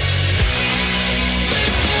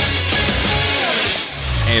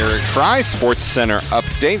 Eric Frye, Sports Center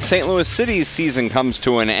update. St. Louis City's season comes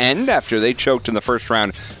to an end after they choked in the first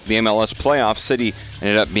round of the MLS playoffs. City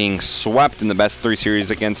ended up being swept in the best-of-3 series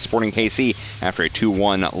against Sporting KC after a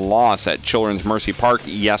 2-1 loss at Children's Mercy Park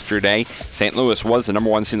yesterday. St. Louis was the number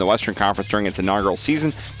 1 seed in the Western Conference during its inaugural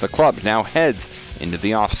season. The club now heads into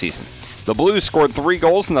the offseason. The Blues scored 3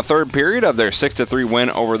 goals in the third period of their 6-3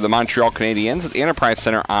 win over the Montreal Canadiens at the Enterprise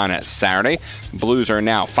Center on Saturday. Blues are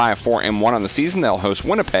now 5-4-1 on the season. They'll host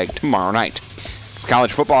Winnipeg tomorrow night.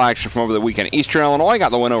 College football action from over the weekend. Eastern Illinois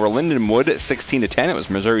got the win over Lindenwood at 16-10. It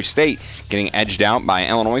was Missouri State getting edged out by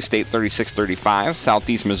Illinois State 36-35.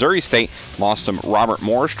 Southeast Missouri State lost to Robert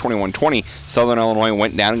Morris 21-20. Southern Illinois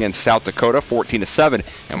went down against South Dakota 14-7.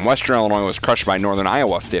 And Western Illinois was crushed by Northern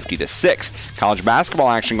Iowa 50-6. College basketball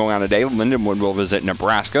action going on today. Lindenwood will visit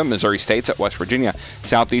Nebraska. Missouri State's at West Virginia.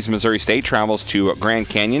 Southeast Missouri State travels to Grand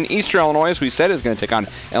Canyon. Eastern Illinois, as we said, is going to take on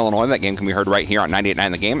Illinois. That game can be heard right here on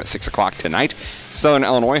 98.9 The Game at 6 o'clock tonight. Southern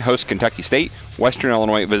Illinois hosts Kentucky State. Western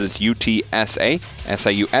Illinois visits UTSA.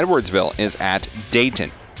 SIU Edwardsville is at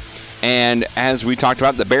Dayton. And as we talked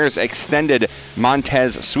about, the Bears extended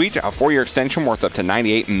Montez Sweet, a 4-year extension worth up to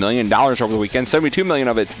 $98 million over the weekend. $72 million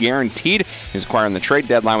of it's guaranteed. He was acquired on the trade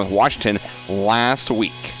deadline with Washington last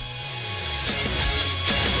week.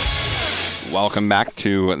 Welcome back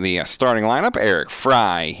to the starting lineup. Eric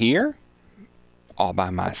Frye here, all by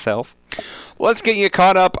myself. Let's get you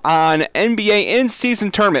caught up on NBA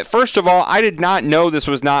in-season tournament. First of all, I did not know this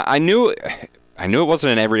was not. I knew it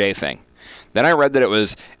wasn't an everyday thing. Then I read that it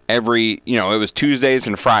was it was Tuesdays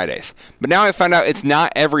and Fridays. But now I found out it's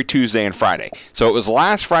not every Tuesday and Friday. So it was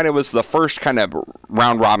last Friday was the first kind of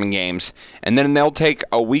round-robin games, and then they'll take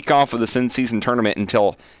a week off of this in-season tournament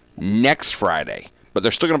until next Friday. But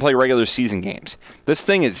they're still going to play regular season games. This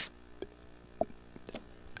thing is...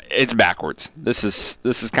 It's backwards. This is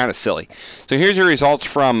kind of silly. So here's your results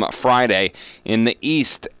from Friday. In the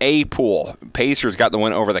East, A pool, Pacers got the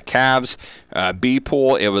win over the Cavs. B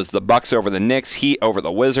pool, it was the Bucks over the Knicks, Heat over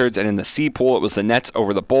the Wizards, and in the C pool, it was the Nets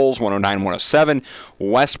over the Bulls, 109-107.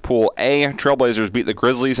 West pool A, Trailblazers beat the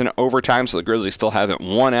Grizzlies in overtime, so the Grizzlies still haven't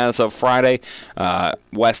won as of Friday.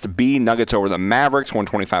 West B, Nuggets over the Mavericks,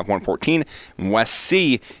 125-114. And West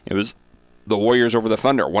C, it was the Warriors over the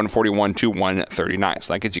Thunder, 141-139.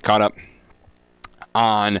 So that gets you caught up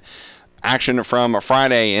on action from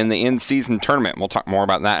Friday in the in-season tournament. We'll talk more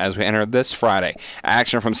about that as we enter this Friday.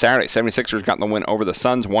 Action from Saturday. 76ers got the win over the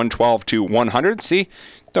Suns, 112-100. See,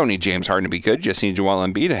 don't need James Harden to be good. Just need Joel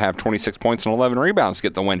Embiid to have 26 points and 11 rebounds to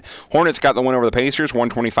get the win. Hornets got the win over the Pacers,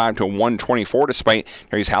 125-124, despite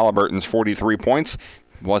Tyrese Halliburton's 43 points.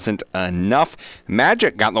 Wasn't enough.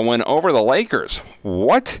 Magic got the win over the Lakers.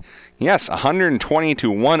 What? Yes,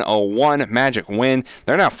 120-101. Magic win.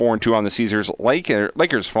 They're now 4-2 on the Caesars.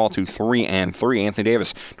 Lakers fall to 3-3. Anthony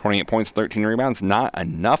Davis, 28 points, 13 rebounds. Not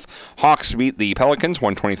enough. Hawks beat the Pelicans,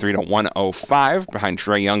 123-105, behind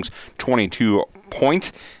Trae Young's 22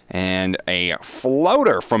 points. And a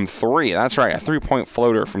floater from 3. That's right, a 3-point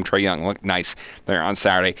floater from Trae Young. Looked nice there on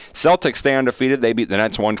Saturday. Celtics stay undefeated. They beat the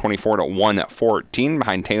Nets 124-114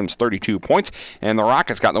 behind Tatum's 32 points. And the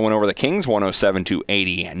Rockets got the win over the Kings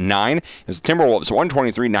 107-89. It was the Timberwolves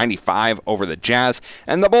 123-95 over the Jazz.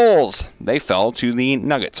 And the Bulls, they fell to the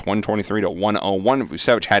Nuggets 123-101.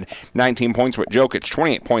 Vucevic had 19 points with Jokic,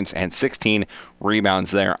 28 points and 16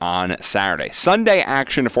 rebounds there on Saturday. Sunday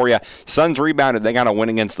action for you. Suns rebounded. They got a win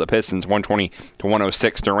against the Pistons,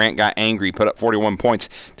 120-106. Durant got angry, put up 41 points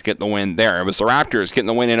to get the win there. It was the Raptors getting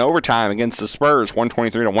the win in overtime against the Spurs,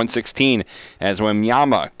 123-116, as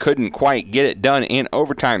Wembanyama couldn't quite get it done in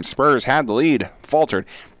overtime. Spurs had the lead, faltered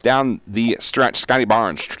down the stretch. Scotty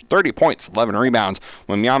Barnes, 30 points, 11 rebounds.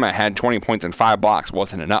 Wembanyama had 20 points and 5 blocks.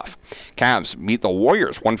 Wasn't enough. Cavs beat the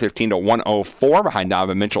Warriors 115-104 behind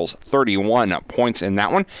Donovan Mitchell's 31 points in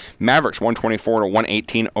that one. Mavericks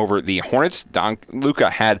 124-118 over the Hornets. Luka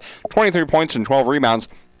had 23 points and 12 rebounds.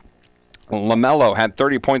 LaMelo had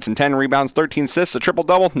 30 points and 10 rebounds, 13 assists, a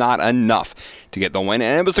triple-double, not enough to get the win.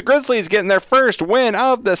 And it was the Grizzlies getting their first win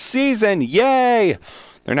of the season. Yay!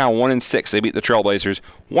 They're now 1-6. They beat the Trailblazers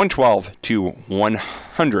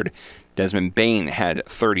 112-100. Desmond Bane had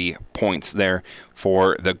 30 points there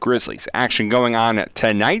for the Grizzlies. Action going on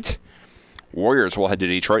tonight. Warriors will head to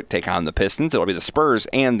Detroit, take on the Pistons. It'll be the Spurs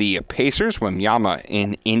and the Pacers. Wembanyama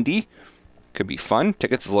in Indy. Could be fun.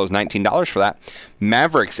 Tickets as low as $19 for that.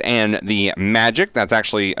 Mavericks and the Magic. That's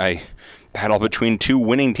actually a battle between two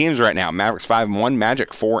winning teams right now. Mavericks 5-1, Magic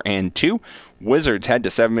 4-2. Wizards head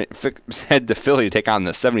to Philly to take on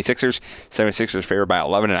the 76ers. 76ers favored by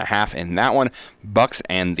 11.5 in that one. Bucks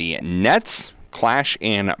and the Nets clash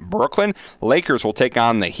in Brooklyn. Lakers will take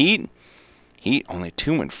on the Heat. Heat only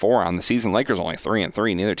 2-4 on the season. Lakers only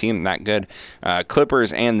 3-3. Neither team that good.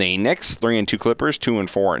 Clippers and the Knicks. 3-2 Clippers,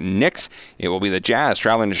 2-4 Knicks. It will be the Jazz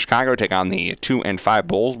traveling to Chicago, take on the 2-5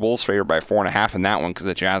 Bulls. Bulls favored by 4.5 in that one because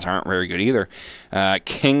the Jazz aren't very good either.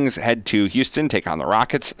 Kings head to Houston, take on the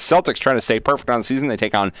Rockets. Celtics try to stay perfect on the season. They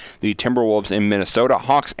take on the Timberwolves in Minnesota.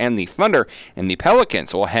 Hawks and the Thunder. And the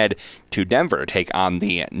Pelicans will head to Denver to take on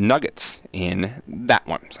the Nuggets in that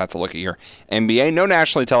one. So that's a look at your NBA. No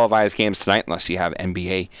nationally televised games tonight unless you have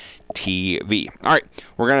NBA TV. All right,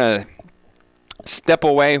 we're going to step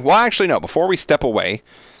away. Well, actually, no. Before we step away,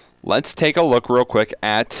 let's take a look real quick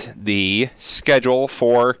at the schedule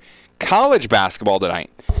for college basketball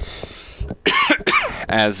tonight.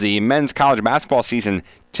 As the men's college basketball season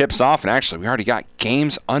tips off, and actually we already got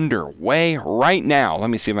games underway right now. Let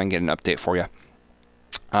me see if I can get an update for you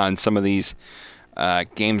on some of these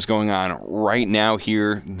games going on right now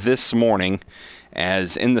here this morning.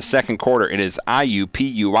 As in the second quarter, it is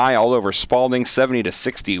IUPUI all over Spalding,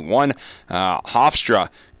 70-61. Hofstra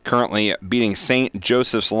currently beating St.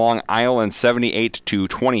 Joseph's Long Island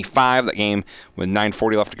 78-25. That game with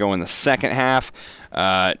 9:40 left to go in the second half.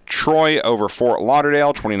 Troy over Fort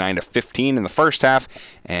Lauderdale 29-15 in the first half.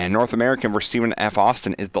 And North American versus Stephen F.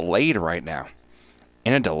 Austin is delayed right now.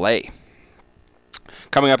 In a delay.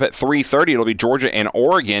 Coming up at 3:30, it'll be Georgia and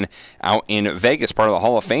Oregon out in Vegas, part of the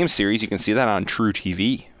Hall of Fame series. You can see that on True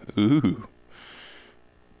TV. Ooh.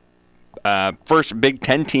 First Big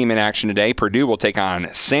Ten team in action today. Purdue will take on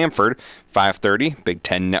Samford, 5:30. Big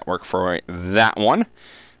Ten Network for that one.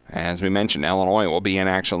 As we mentioned, Illinois will be in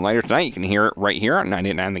action later tonight. You can hear it right here on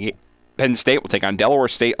 98.9 The Game. Penn State will take on Delaware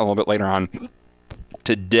State a little bit later on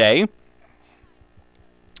today.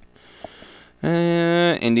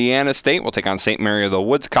 Indiana State will take on St. Mary of the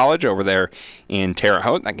Woods College over there in Terre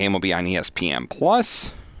Haute. That game will be on ESPN+.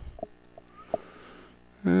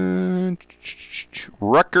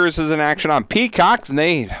 Rutgers is in action on Peacock, and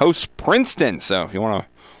they host Princeton. So if you want to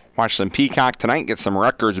watch some Peacock tonight, get some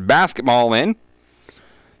Rutgers basketball in.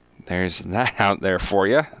 There's that out there for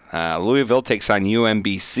you. Louisville takes on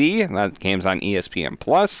UMBC. That game's on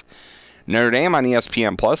ESPN+. Notre Dame on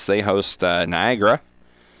ESPN+. They host Niagara.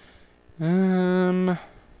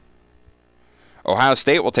 Ohio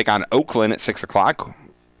State will take on Oakland at 6 o'clock.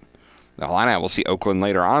 The Illini will see Oakland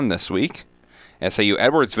later on this week. SAU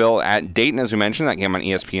Edwardsville at Dayton, as we mentioned. That game on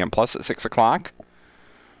ESPN Plus at 6 o'clock.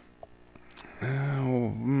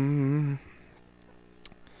 Trying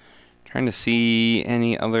to see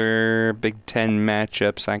any other Big Ten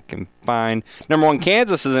matchups I can find. Number 1,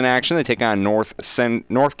 Kansas is in action. They take on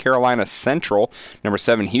North Carolina Central. Number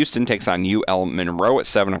 7, Houston takes on UL Monroe at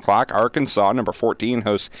 7 o'clock. Arkansas, number 14,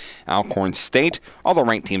 hosts Alcorn State. All the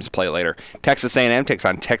ranked teams play later. Texas A&M takes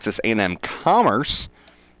on Texas A&M Commerce.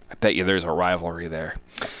 I bet you there's a rivalry there.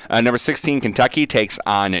 Number 16, Kentucky takes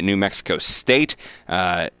on New Mexico State.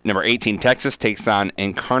 Number 18, Texas takes on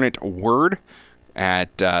Incarnate Word.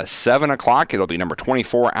 At 7 o'clock, it'll be number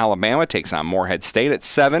 24, Alabama takes on Morehead State at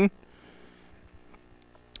 7.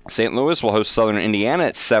 St. Louis will host Southern Indiana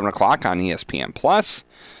at 7 o'clock on ESPN+.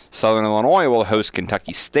 Southern Illinois will host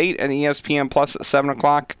Kentucky State at ESPN+ at 7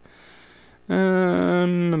 o'clock.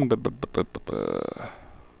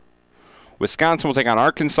 Wisconsin will take on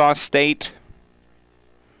Arkansas State.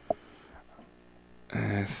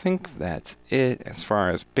 I think that's it as far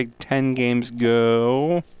as Big Ten games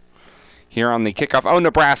go. Here on the kickoff,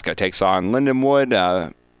 Nebraska takes on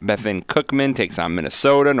Lindenwood. Bethune Cookman takes on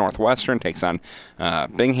Minnesota. Northwestern takes on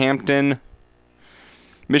Binghamton.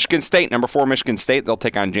 Michigan State, number 4, Michigan State. They'll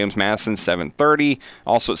take on James Madison, 7:30.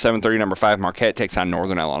 Also at 7:30, number 5, Marquette takes on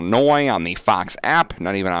Northern Illinois on the Fox app.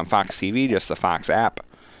 Not even on Fox TV, just the Fox app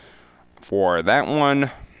for that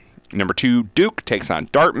one. Number 2, Duke takes on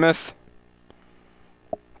Dartmouth.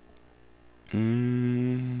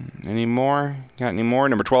 Any more? Got any more?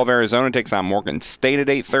 Number 12, Arizona takes on Morgan State at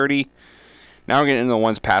 8:30. Now we're getting into the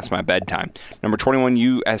ones past my bedtime. Number 21,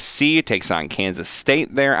 USC takes on Kansas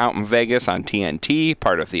State there out in Vegas on TNT,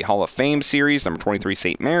 part of the Hall of Fame series. Number 23,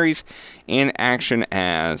 St. Mary's in action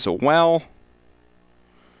as well.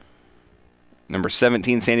 Number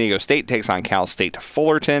 17, San Diego State takes on Cal State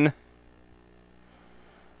Fullerton.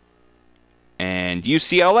 And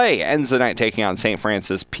UCLA ends the night taking on St.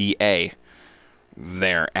 Francis, PA.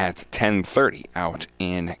 There at 10:30 out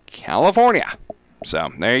in California.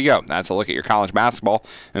 So there you go. That's a look at your college basketball.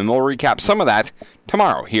 And we'll recap some of that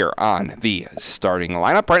tomorrow here on the starting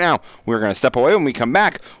lineup. Right now, we're going to step away. When we come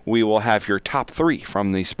back, we will have your top 3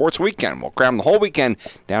 from the sports weekend. We'll cram the whole weekend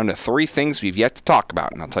down to 3 things we've yet to talk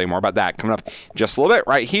about. And I'll tell you more about that coming up just a little bit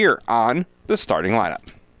right here on the starting lineup.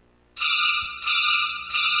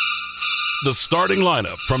 The starting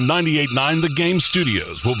lineup from 98.9 The Game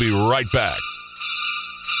Studios. We'll be right back.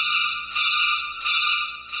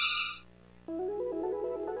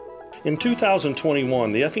 In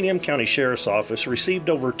 2021, the Effingham County Sheriff's Office received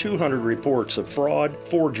over 200 reports of fraud,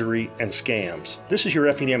 forgery, and scams. This is your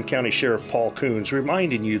Effingham County Sheriff Paul Coons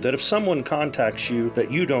reminding you that if someone contacts you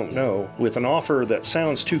that you don't know with an offer that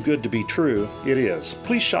sounds too good to be true, it is.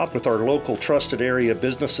 Please shop with our local trusted area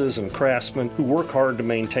businesses and craftsmen who work hard to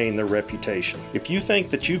maintain their reputation. If you think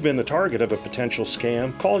that you've been the target of a potential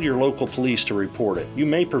scam, call your local police to report it. You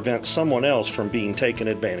may prevent someone else from being taken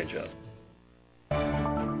advantage of.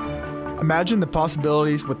 Imagine the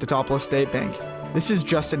possibilities with the Topless State Bank. This is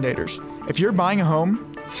Justin Naders. If you're buying a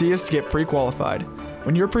home, see us to get pre-qualified.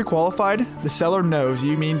 When you're pre-qualified, the seller knows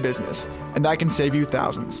you mean business, and that can save you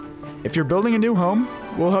thousands. If you're building a new home,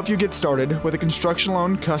 we'll help you get started with a construction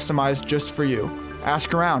loan customized just for you.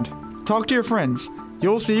 Ask around. Talk to your friends.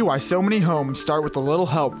 You'll see why so many homes start with a little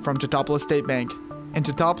help from Topless State Bank. And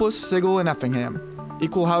Topless, Sigel, and Effingham.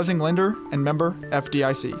 Equal housing lender and member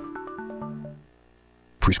FDIC.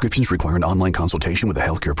 Prescriptions require an online consultation with a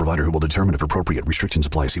healthcare provider who will determine if appropriate. Restrictions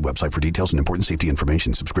apply. See website for details and important safety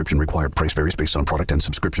information. Subscription required. Price varies based on product and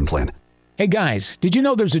subscription plan. Hey guys, did you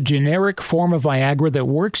know there's a generic form of Viagra that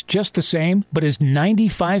works just the same, but is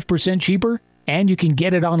 95% cheaper? And you can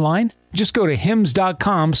get it online? Just go to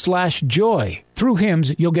hims.com/joy. Through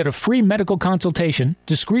Hims, you'll get a free medical consultation,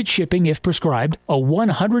 discreet shipping if prescribed, a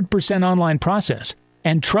 100% online process,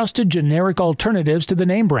 and trusted generic alternatives to the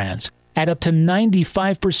name brands at up to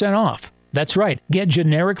 95% off. That's right, get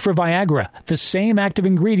generic for Viagra, the same active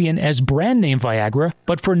ingredient as brand name Viagra,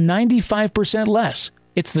 but for 95% less.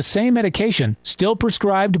 It's the same medication, still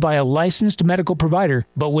prescribed by a licensed medical provider,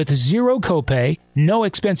 but with zero copay, no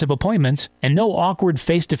expensive appointments, and no awkward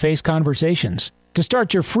face-to-face conversations. To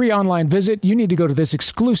start your free online visit, you need to go to this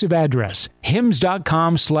exclusive address,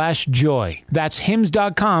 hims.com/joy. That's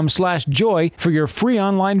hims.com/joy for your free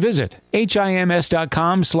online visit.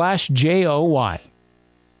 hims.com/joy.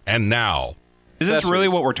 And now, is this really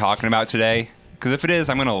what we're talking about today? Because if it is,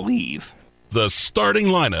 I'm going to leave. The starting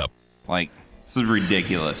lineup. Like, this is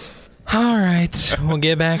ridiculous. All right, we'll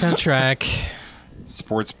get back on track.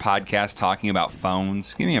 Sports podcast talking about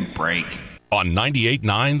phones. Give me a break. On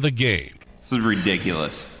 98.9 The Game. This is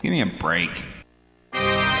ridiculous. Give me a break.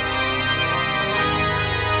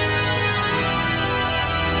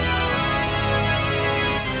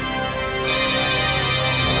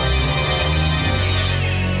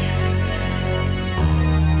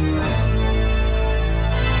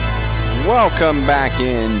 Welcome back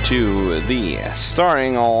into the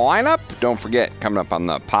starting lineup. Don't forget, coming up on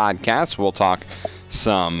the podcast, we'll talk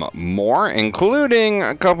some more, including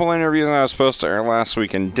a couple interviews I was supposed to air last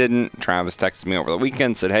week and didn't. Travis texted me over the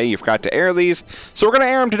weekend, said, hey, you forgot to air these. So we're going to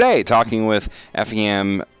air them today, talking with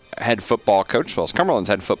Effingham head football coach, as well as Cumberland's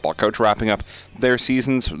head football coach, wrapping up their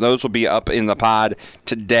seasons. Those will be up in the pod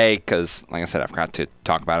today because, like I said, I forgot to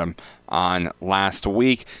talk about them on last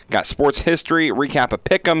week. Got sports history, recap of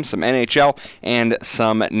Pick'em, some NHL, and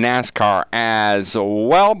some NASCAR as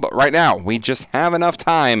well. But right now, we just have enough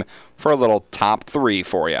time for a little top 3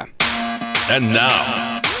 for you. And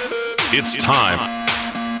now, it's time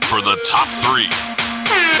for the top 3.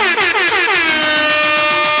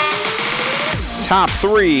 Top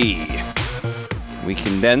 3.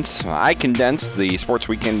 I condensed the sports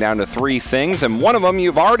weekend down to 3 things, and one of them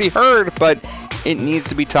you've already heard, but it needs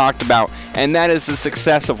to be talked about, and that is the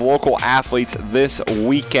success of local athletes this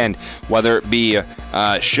weekend, whether it be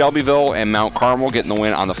Shelbyville and Mount Carmel getting the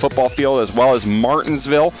win on the football field, as well as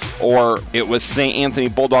Martinsville, or it was St. Anthony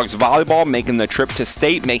Bulldogs volleyball making the trip to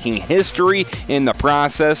state, making history in the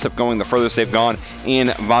process of going the furthest they've gone in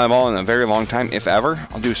volleyball in a very long time, if ever.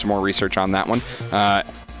 I'll do some more research on that one.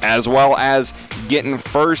 As well as getting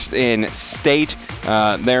first in state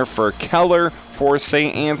there for Keller for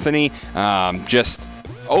St. Anthony. Just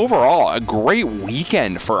overall, a great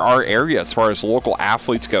weekend for our area as far as local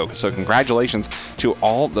athletes go. So congratulations to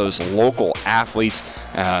all those local athletes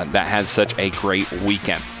that had such a great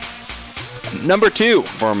weekend. Number 2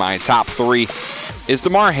 for my top 3 is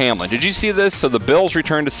Damar Hamlin. Did you see this? So the Bills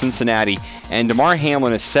returned to Cincinnati, and Damar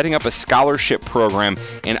Hamlin is setting up a scholarship program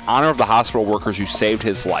in honor of the hospital workers who saved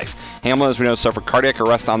his life. Hamlin, as we know, suffered cardiac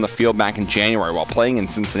arrest on the field back in January while playing in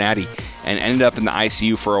Cincinnati and ended up in the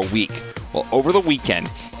ICU for a week. Well, over the weekend,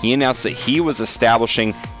 he announced that he was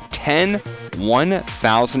establishing 10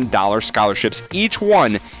 $1,000 scholarships, each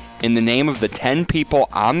one in the name of the 10 people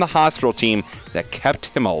on the hospital team that kept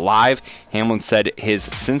him alive. Hamlin said his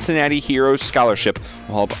Cincinnati Heroes Scholarship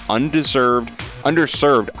will help underserved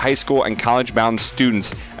high school and college-bound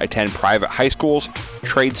students attend private high schools,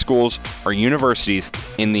 trade schools, or universities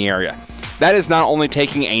in the area. That is not only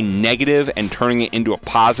taking a negative and turning it into a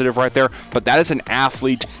positive right there, but that is an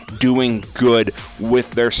athlete doing good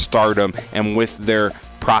with their stardom and with their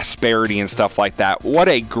prosperity and stuff like that. What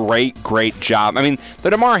a great job. I mean,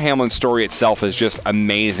 the Damar Hamlin story itself is just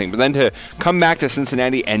amazing. But then to come back to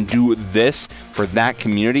Cincinnati and do this for that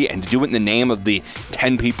community and to do it in the name of the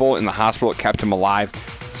 10 people in the hospital that kept him alive,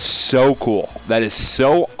 so cool. That is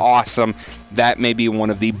so awesome. That may be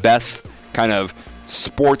one of the best kind of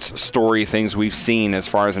sports story things we've seen as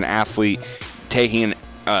far as an athlete taking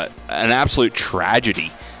an absolute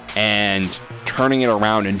tragedy and turning it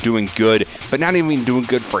around and doing good, but not even doing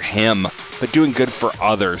good for him, but doing good for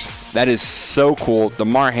others. That is so cool.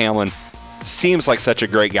 Damar Hamlin seems like such a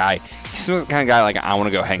great guy. He seems like the kind of guy like I want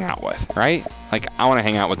to go hang out with, right? Like I want to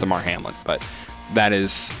hang out with Damar Hamlin, but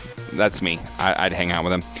that's me. I'd hang out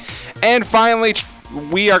with him. And finally,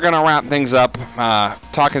 we are going to wrap things up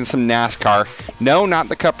talking some NASCAR. No, not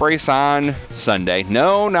the Cup race on Sunday.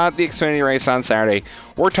 No, not the Xfinity race on Saturday.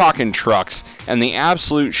 We're talking trucks and the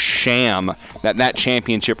absolute sham that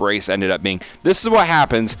championship race ended up being. This is what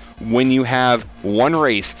happens when you have one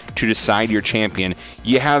race to decide your champion.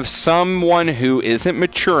 You have someone who isn't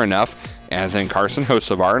mature enough, as in Carson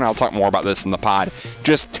Hocevar, and I'll talk more about this in the pod,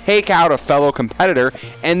 just take out a fellow competitor,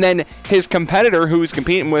 and then his competitor who he's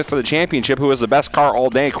competing with for the championship, who has the best car all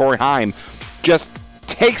day, Corey Heim, just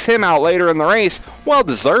takes him out later in the race. Well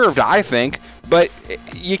deserved, I think, but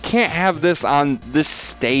you can't have this on this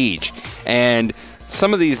stage. And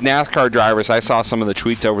some of these NASCAR drivers, I saw some of the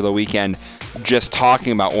tweets over the weekend just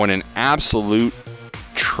talking about what an absolute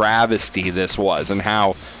travesty this was and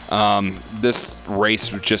how this race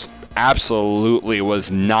just absolutely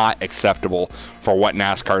was not acceptable for what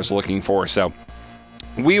NASCAR is looking for. So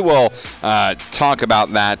we will talk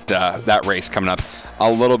about that race coming up a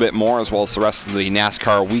little bit more, as well as the rest of the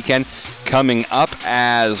NASCAR weekend coming up,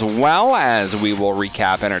 as well as we will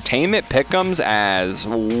recap entertainment pick'ems, as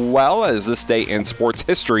well as this day in sports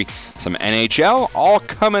history, some NHL, all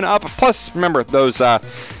coming up. Plus, remember those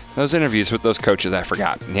interviews with those coaches I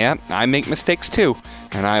forgot. Yeah, I make mistakes too,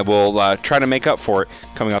 and I will try to make up for it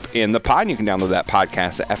coming up in the pod. You can download that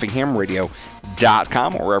podcast at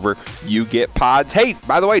effinghamradio.com or wherever you get pods. Hey,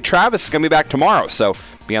 by the way, Travis is going to be back tomorrow, so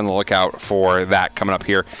be on the lookout for that coming up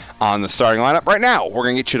here on the starting lineup. Right now, we're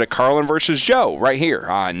going to get you to Carlin versus Joe right here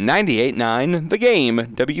on 98.9 The Game,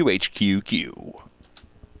 WHQQ.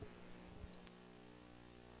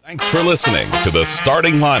 Thanks for listening to the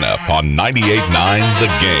starting lineup on 98.9 The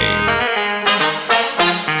Game.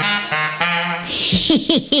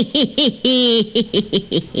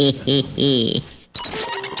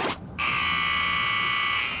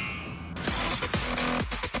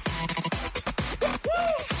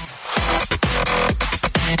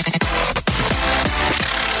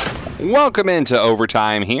 Welcome into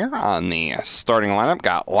overtime here on the starting lineup.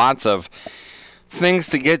 Got lots of things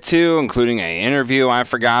to get to, including an interview I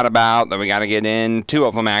forgot about that we got to get in. 2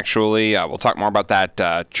 of them, actually. We'll talk more about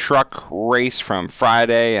that truck race from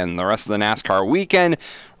Friday and the rest of the NASCAR weekend.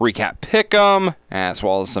 Recap pick'em, as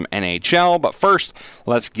well as some NHL. But first,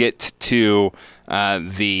 let's get to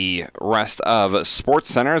the rest of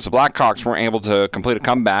SportsCenter. The Blackhawks weren't able to complete a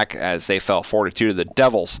comeback as they fell 4-2 to the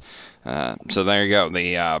Devils. So there you go.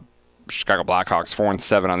 The Chicago Blackhawks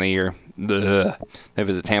 4-7 on the year. Ugh. They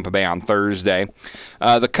visit Tampa Bay on Thursday.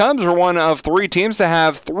 The Cubs were one of 3 teams to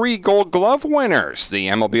have 3 Gold Glove winners. The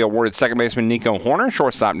MLB awarded second baseman Nico Horner,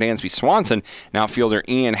 shortstop Dansby Swanson, and outfielder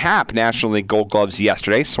Ian Happ National League Gold Gloves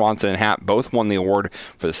yesterday. Swanson and Happ both won the award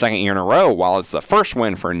for the second year in a row, while it's the first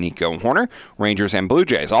win for Nico Horner. Rangers and Blue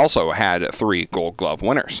Jays also had 3 Gold Glove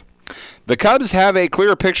winners. The Cubs have a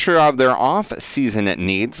clearer picture of their off-season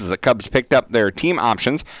needs as the Cubs picked up their team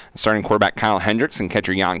options. Starting quarterback Kyle Hendricks and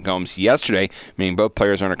catcher Jan Gomes yesterday, meaning both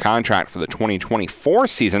players are under contract for the 2024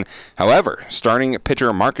 season. However, starting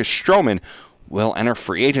pitcher Marcus Stroman will enter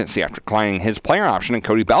free agency after declining his player option, and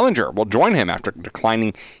Cody Bellinger will join him after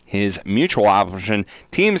declining his mutual option.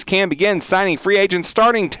 Teams can begin signing free agents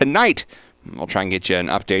starting tonight. We'll try and get you an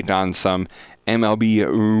update on some MLB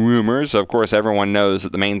rumors. Of course, everyone knows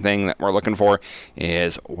that the main thing that we're looking for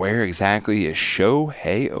is where exactly is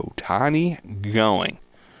Shohei Ohtani going?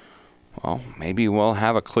 Well, maybe we'll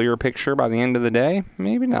have a clear picture by the end of the day.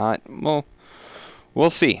 Maybe not. We'll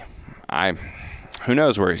see. Who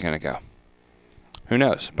knows where he's going to go? Who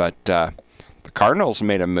knows? But the Cardinals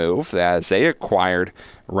made a move as they acquired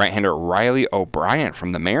right-hander Riley O'Brien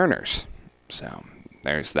from the Mariners. So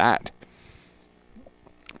there's that.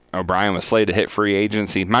 O'Brien was slated to hit free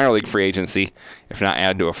agency, minor league free agency, if not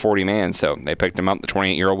add to a 40-man. So they picked him up. The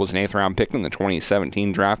 28-year-old was an 8th-round pick in the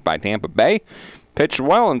 2017 draft by Tampa Bay. Pitched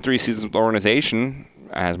well in 3 seasons with the organization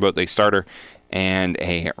as both a starter and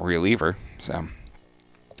a reliever. So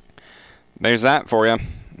there's that for you.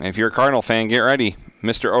 If you're a Cardinal fan, get ready.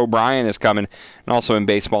 Mr. O'Brien is coming. And also in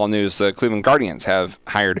baseball news, the Cleveland Guardians have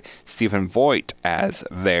hired Stephen Vogt as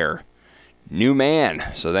their new man.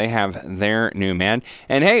 So they have their new man.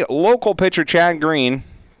 And hey, local pitcher Chad Green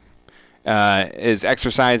is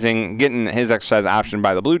getting his exercise option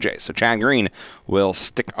by the Blue Jays. So Chad Green will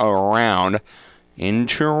stick around in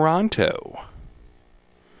Toronto.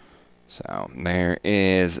 So there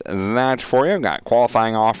is that for you. Got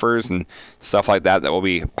qualifying offers and stuff like that will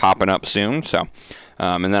be popping up soon. So,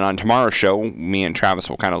 and then on tomorrow's show, me and Travis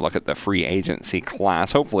will kind of look at the free agency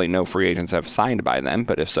class. Hopefully no free agents have signed by then,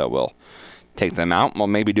 but if so, we'll take them out. We'll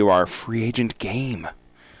maybe do our free agent game,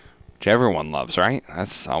 which everyone loves, right?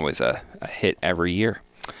 That's always a hit every year.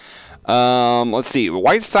 Let's see.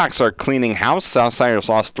 White Sox are cleaning house. Southsiders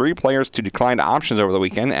lost 3 players to declined options over the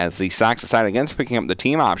weekend as the Sox decided against picking up the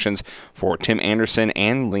team options for Tim Anderson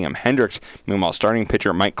and Liam Hendricks. Meanwhile, starting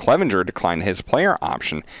pitcher Mike Clevenger declined his player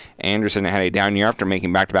option. Anderson had a down year after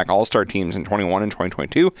making back-to-back All-Star teams in 21 and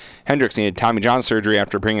 2022. Hendricks needed Tommy John surgery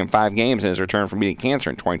after appearing in 5 games in his return from beating cancer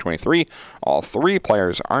in 2023. All 3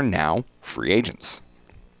 players are now free agents.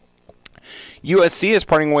 USC is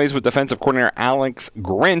parting ways with defensive coordinator Alex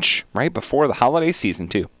Grinch right before the holiday season,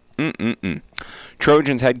 too.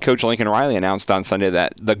 Trojans head coach Lincoln Riley announced on Sunday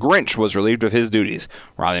that the Grinch was relieved of his duties.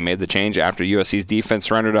 Riley made the change after USC's defense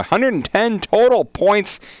surrendered 110 total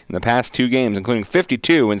points in the past 2 games, including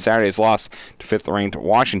 52 in Saturday's loss to 5th-ranked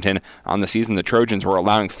Washington. On the season, the Trojans were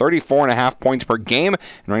allowing 34.5 points per game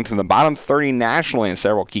and ranked in the bottom 30 nationally in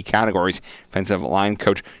several key categories. Defensive line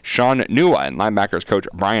coach Sean Nua and linebackers coach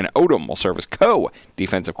Brian Odom will serve as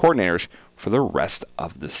co-defensive coordinators for the rest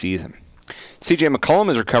of the season. C.J. McCollum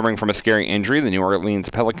is recovering from a scary injury. The New Orleans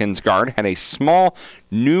Pelicans guard had a small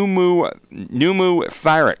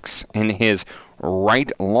pneumothorax in his right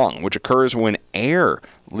lung, which occurs when air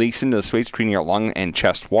leaks into the space between your lung and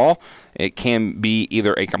chest wall. It can be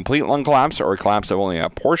either a complete lung collapse or a collapse of only a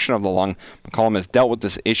portion of the lung. McCollum has dealt with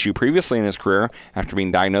this issue previously in his career after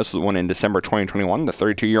being diagnosed with one in December 2021. The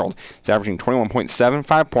 32-year-old is averaging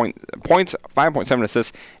 21.7 points, 5.7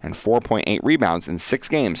 assists, and 4.8 rebounds in 6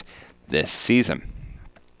 games this season.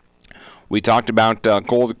 We talked about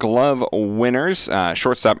Gold Glove winners.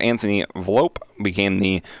 Shortstop Anthony Volpe became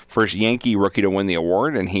the first Yankee rookie to win the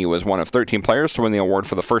award, and he was one of 13 players to win the award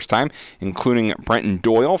for the first time, including Brenton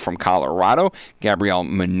Doyle from Colorado, Gabriel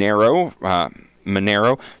Monero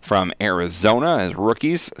from Arizona as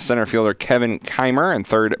rookies. Center fielder Kevin Keimer and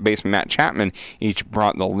third baseman Matt Chapman each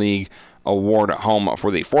brought the league award home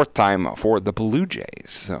for the 4th time for the Blue Jays.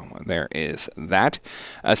 So there is that.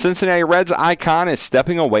 A Cincinnati Reds icon is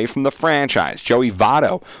stepping away from the franchise. Joey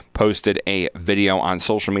Votto posted a video on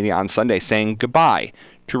social media on Sunday saying goodbye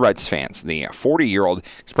to Reds fans. The 40-year-old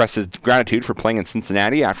expressed his gratitude for playing in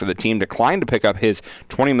Cincinnati after the team declined to pick up his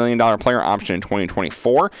 $20 million player option in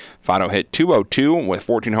 2024. Votto hit .202 with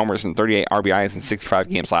 14 homers and 38 RBIs in 65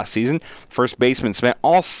 games last season. First baseman spent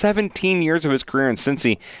all 17 years of his career in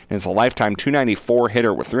Cincy and is a lifetime .294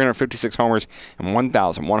 hitter with 356 homers and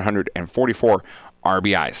 1,144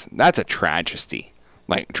 RBIs. That's a travesty.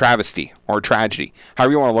 Like travesty or tragedy,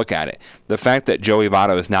 however you want to look at it. The fact that Joey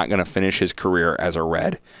Votto is not going to finish his career as a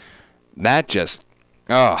Red, that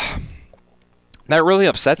really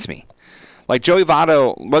upsets me. Like Joey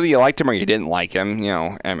Votto, whether you liked him or you didn't like him, you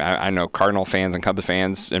know, I know Cardinal fans and Cubs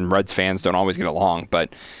fans and Reds fans don't always get along,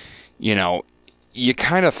 but, you know, you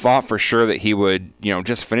kind of thought for sure that he would, you know,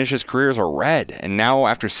 just finish his career as a Red. And now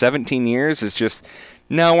after 17 years, it's just,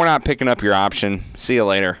 no, we're not picking up your option. See you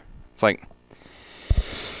later. It's like,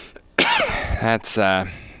 that's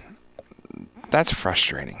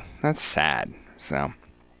frustrating. That's sad. So,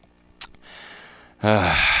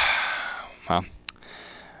 well,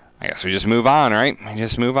 I guess we just move on, right? We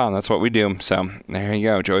just move on. That's what we do. So there you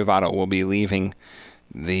go. Joey Votto will be leaving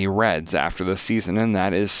the Reds after the season, and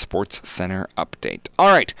that is Sports Center update.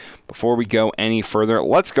 All right, before we go any further,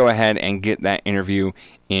 let's go ahead and get that interview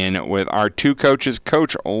in with our two coaches,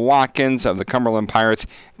 Coach Watkins of the Cumberland Pirates,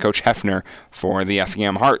 Coach Hefner for the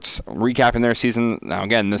Effingham Hearts, recapping their season. Now,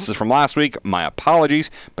 again, this is from last week. My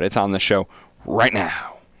apologies, but it's on the show right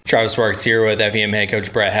now. Travis Sparks here with Effingham head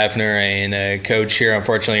coach Brett Hefner, and coach here.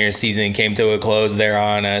 Unfortunately, your season came to a close there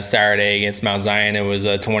on Saturday against Mount Zion. It was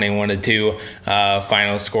a 21-2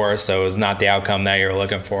 final score, so it was not the outcome that you were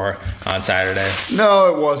looking for on Saturday.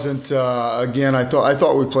 No, it wasn't. Again, I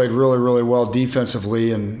thought we played really, really well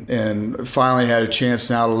defensively, and finally had a chance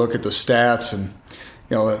now to look at the stats. And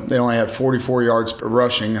they only had 44 yards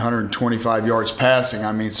rushing, 125 yards passing.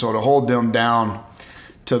 I mean, so to hold them down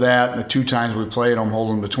to that, and the two times we played them,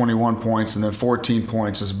 hold them to 21 points and then 14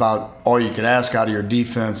 points is about all you could ask out of your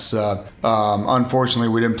defense. Unfortunately,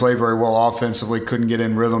 we didn't play very well offensively, couldn't get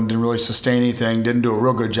in rhythm, didn't really sustain anything, didn't do a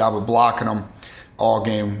real good job of blocking them all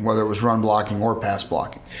game, whether it was run blocking or pass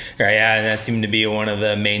blocking. Right, yeah, and that seemed to be one of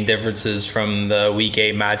the main differences from the Week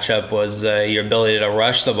 8 matchup was your ability to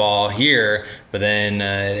rush the ball here, but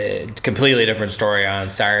then completely different story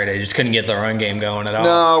on Saturday. Just couldn't get the run game going at all.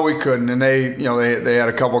 No, we couldn't, and they had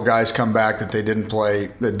a couple guys come back that didn't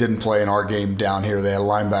play in our game down here. They had a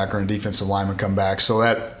linebacker and a defensive lineman come back, so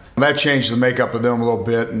that changed the makeup of them a little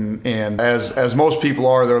bit, and as most people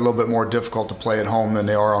are, they're a little bit more difficult to play at home than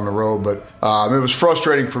they are on the road. But it was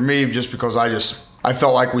frustrating for me just because I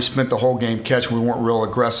felt like we spent the whole game catching. We weren't real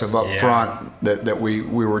aggressive up front, that we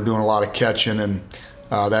were doing a lot of catching, and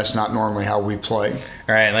that's not normally how we play.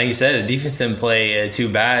 Right, like you said, the defense didn't play too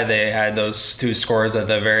bad. They had those two scores at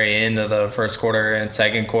the very end of the first quarter and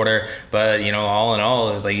second quarter, but all in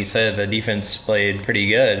all, like you said, the defense played pretty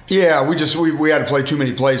good. Yeah, we had to play too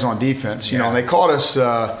many plays on defense. And they caught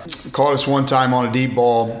us one time on a deep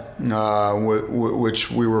ball,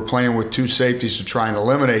 which we were playing with two safeties to try and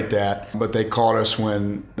eliminate that, but they caught us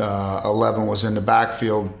when 11 was in the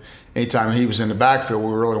backfield. Anytime he was in the backfield,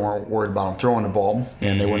 we really weren't worried about him throwing the ball,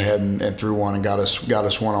 and they went ahead and threw one and got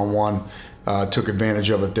us one-on-one, took advantage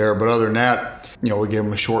of it there. But other than that, we gave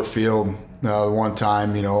them a short field one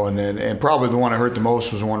time, and probably the one that hurt the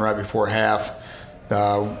most was the one right before half.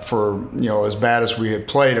 For as bad as we had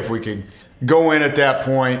played, if we could go in at that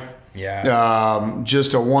point,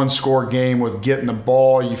 just a one-score game with getting the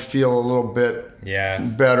ball, you feel a little bit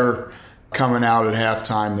better coming out at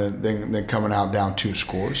halftime than coming out down 2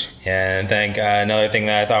 scores. Yeah, and I think another thing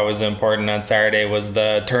that I thought was important on Saturday was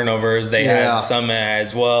the turnovers. They had some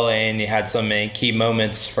as well, and you had some key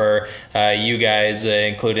moments for you guys,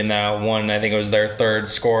 including that one, I think it was their third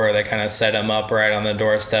score that kind of set them up right on the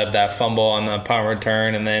doorstep, that fumble on the punt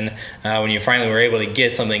return, and then when you finally were able to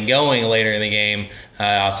get something going later in the game,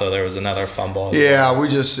 also there was another fumble. Yeah, we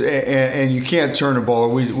just and you can't turn the ball.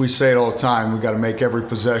 We say it all the time. We got to make every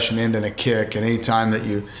possession end in a kick, and any time that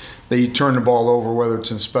you turn the ball over, whether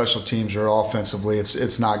it's in special teams or offensively,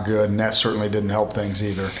 it's not good, and that certainly didn't help things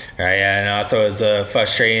either. Right, yeah, and also it was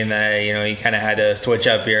frustrating that you kind of had to switch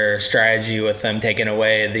up your strategy with them taking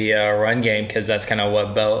away the run game, because that's kind of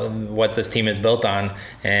what this team is built on,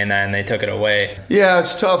 and then they took it away. Yeah,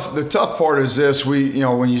 it's tough. The tough part is this: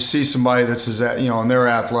 when you see somebody that's and they're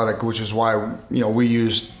athletic, which is why we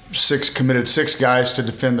used committed 6 guys to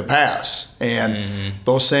defend the pass, and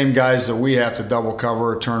those same guys that we have to double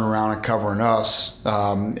cover or turn around and covering us,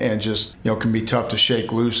 and just can be tough to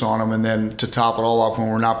shake loose on them. And then to top it all off, when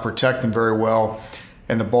we're not protecting very well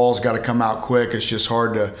and the ball's got to come out quick, it's just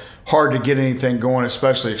hard to get anything going,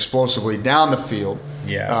 especially explosively down the field.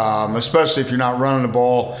 Yeah. Especially if you're not running the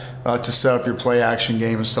ball to set up your play action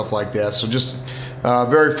game and stuff like that. So just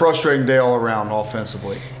very frustrating day all around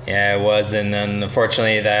offensively. Yeah, it was, and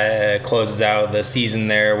unfortunately that closes out the season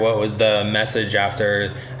there. What was the message after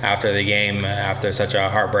the game, after such a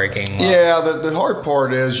heartbreaking loss? Yeah, the hard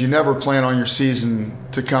part is you never plan on your season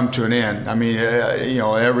to come to an end. I mean,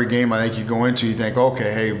 every game I think you go into, you think,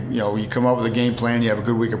 okay, hey, you come up with a game plan, you have a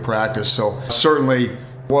good week of practice. So certainly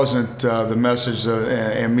wasn't the message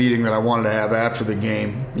and meeting that I wanted to have after the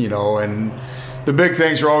game, and the big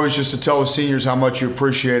things are always just to tell the seniors how much you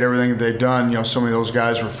appreciate everything that they've done. So many of those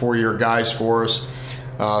guys were 4-year guys for us.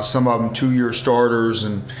 Some of them 2-year starters,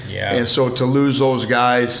 and so to lose those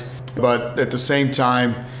guys. But at the same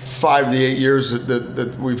time, 5 of the 8 years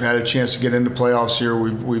that we've had a chance to get into playoffs here,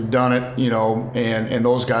 we've done it. And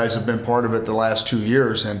those guys have been part of it the last 2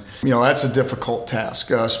 years, and that's a difficult task,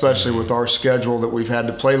 especially with our schedule that we've had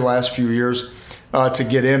to play the last few years. To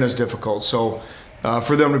get in is difficult. So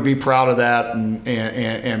for them to be proud of that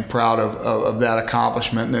and proud of that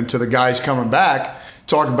accomplishment. And then to the guys coming back,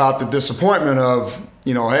 talk about the disappointment of,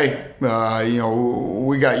 hey,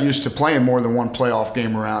 we got used to playing more than one playoff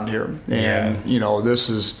game around here. And, this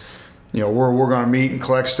is, we're going to meet and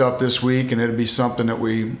collect stuff this week, and it'll be something that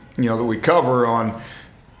we cover on.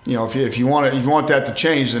 If you want that to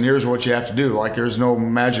change, then here's what you have to do. Like, there's no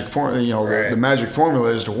magic formula. The magic formula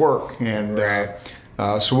is to work, and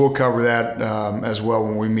so we'll cover that as well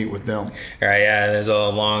when we meet with them. Right, yeah. There's a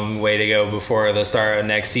long way to go before the start of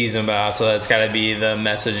next season, but also that's got to be the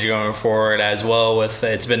message going forward as well.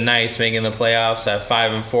 It's been nice making the playoffs at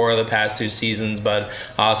 5-4 the past 2 seasons, but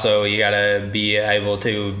also you got to be able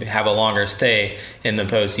to have a longer stay in the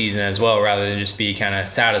postseason as well, rather than just be kind of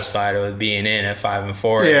satisfied with being in at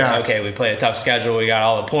 5-4. Yeah. Okay, we play a tough schedule, we got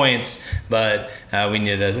all the points, but we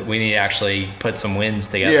need to actually put some wins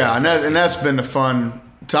together. Yeah, and that's been the fun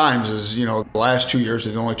times. Is the last 2 years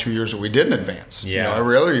are the only 2 years that we didn't advance. Yeah.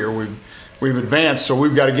 Every other year we've advanced, so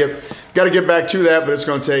we've got to get back to that. But it's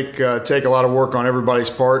going to take a lot of work on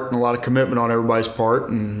everybody's part and a lot of commitment on everybody's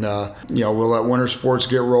part. And we'll let winter sports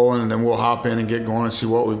get rolling, and then we'll hop in and get going and see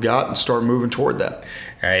what we've got and start moving toward that.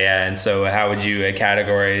 All right, yeah. And so how would you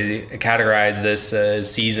categorize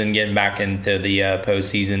this season, getting back into the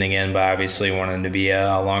postseason again, but obviously wanting to be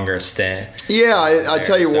a longer stint? Yeah, I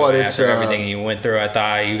tell you what, it's after everything you went through, I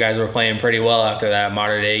thought you guys were playing pretty well after that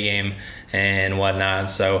Mater Dei game and whatnot.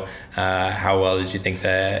 So how well did you think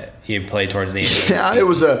that you played towards the end of the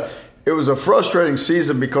season? It was a frustrating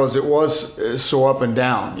season because it was so up and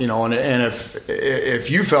down, and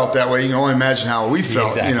if you felt that way, you can only imagine how we felt,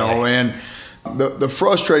 Exactly. And the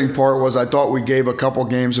frustrating part was I thought we gave a couple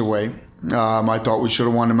games away. I thought we should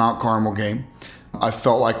have won the Mount Carmel game. I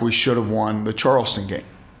felt like we should have won the Charleston game.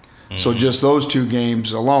 So just those 2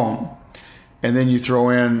 games alone. And then you throw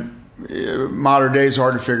in Mater Dei is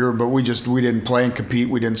hard to figure, but we didn't play and compete.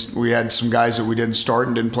 We had some guys that we didn't start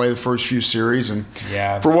and didn't play the first few series, and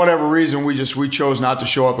for whatever reason we chose not to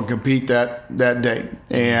show up and compete that day.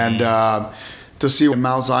 And to see in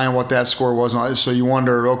Mount Zion what that score was, so you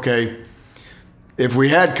wonder, okay, if we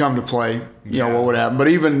had come to play, what would happen? But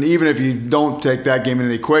even if you don't take that game into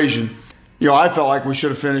the equation, I felt like we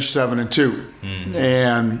should have finished 7-2,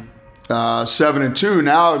 and 7-2.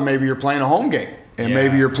 Now maybe you're playing a home game, and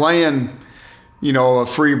maybe you're playing, a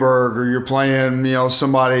Freeburg, or you're playing,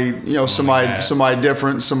 somebody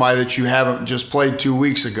different, somebody that you haven't just played 2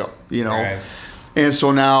 weeks ago, Right. And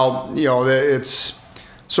so now, it's.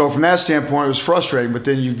 So from that standpoint, it was frustrating. But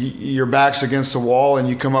then your back's against the wall, and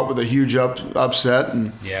you come up with a huge upset,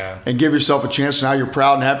 and give yourself a chance. Now you're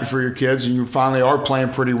proud and happy for your kids, and you finally are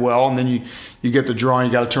playing pretty well. And then you get the draw, and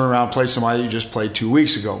you got to turn around and play somebody that you just played 2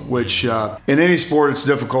 weeks ago. Which in any sport, it's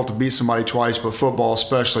difficult to beat somebody twice, but football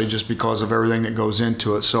especially, just because of everything that goes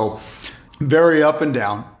into it. So very up and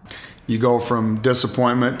down. You go from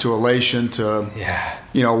disappointment to elation to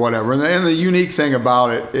whatever. And the unique thing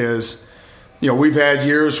about it is, we've had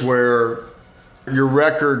years where your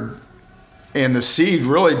record and the seed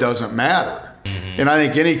really doesn't matter. And I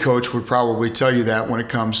think any coach would probably tell you that when it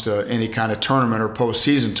comes to any kind of tournament or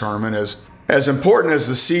postseason tournament. As important as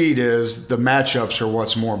the seed is, the matchups are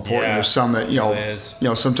what's more important. Yeah, there's some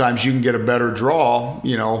that, sometimes you can get a better draw,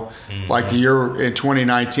 like the year in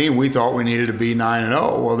 2019, we thought we needed to be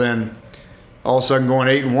 9-0. Well, then all of a sudden going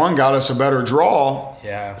 8-1 got us a better draw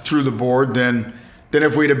through the board than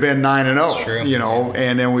if we'd have been 9-0,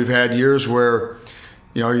 and then we've had years where,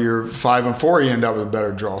 you're 5-4, you end up with a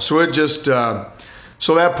better draw. So it just,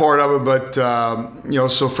 so that part of it, but,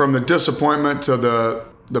 so from the disappointment to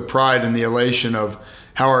the pride and the elation of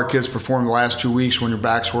how our kids performed the last 2 weeks when your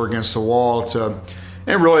backs were against the wall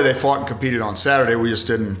and really they fought and competed on Saturday. We just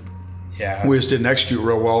didn't execute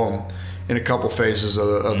real well in a couple phases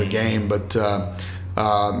of the game, but,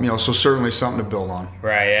 so certainly something to build on.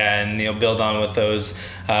 Right, yeah, and build on with those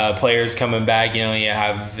players coming back.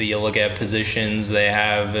 You look at positions they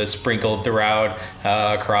have sprinkled throughout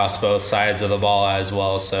across both sides of the ball as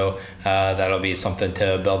well. So that'll be something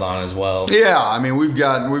to build on as well. Yeah, I mean we've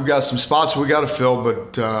got some spots we got to fill,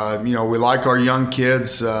 but we like our young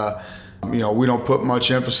kids. We don't put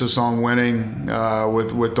much emphasis on winning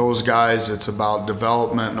with those guys. It's about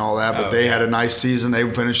development and all that. But they had a nice season. They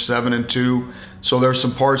finished 7-2. So there's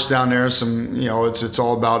some parts down there. It's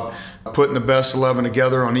all about putting the best 11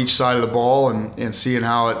 together on each side of the ball and seeing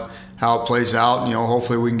how it plays out.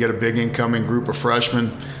 Hopefully we can get a big incoming group of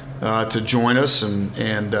freshmen to join us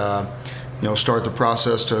and start the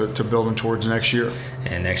process to building towards next year.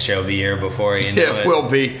 And next year will be a year before you know it. It will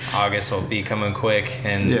be. August will be coming quick,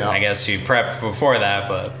 and Yeah. I guess you prep before that,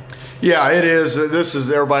 but Yeah, it is. This is,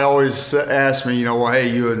 everybody always asks me, well,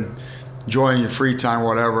 hey, you enjoying your free time,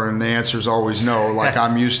 whatever, and the answer is always no. Like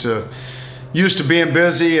I'm used to being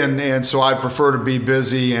busy, and so I prefer to be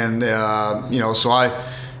busy, and so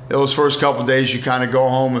those first couple of days you kind of go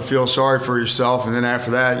home and feel sorry for yourself, and then after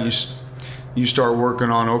that you start working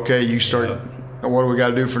on what do we got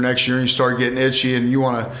to do for next year, and you start getting itchy, and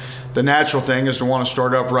the natural thing is to want to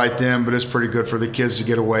start up right then, but it's pretty good for the kids to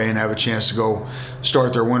get away and have a chance to go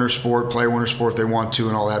start their winter sport, play winter sport if they want to,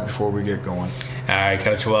 and all that before we get going. All right,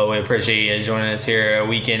 Coach. Well, we appreciate you joining us here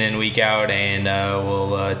week in and week out, and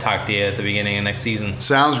we'll talk to you at the beginning of next season.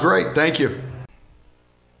 Sounds great. Thank you.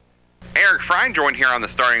 Eric Frye joined here on the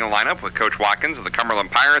starting lineup with Coach Watkins of the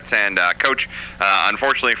Cumberland Pirates. And, Coach,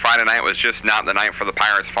 unfortunately, Friday night was just not the night for the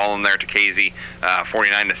Pirates, falling there to Casey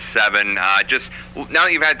 49-7. Just now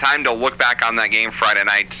that you've had time to look back on that game Friday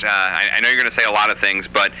night, I know you're going to say a lot of things,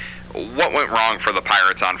 but what went wrong for the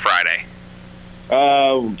Pirates on Friday?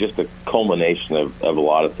 Just a culmination of a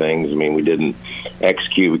lot of things. I mean, we didn't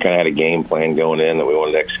execute. We kind of had a game plan going in that we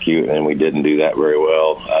wanted to execute, and we didn't do that very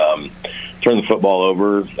well. Turned the football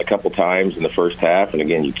over a couple times in the first half, and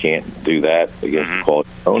again, you can't do that against a quality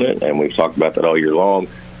opponent, and we've talked about that all year long.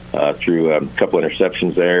 Threw a couple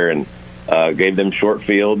interceptions there and gave them short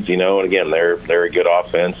fields, and again, they're a good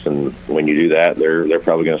offense, and when you do that, they're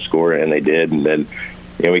probably going to score, and they did. And then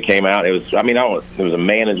we came out. It was a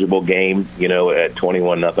manageable game, at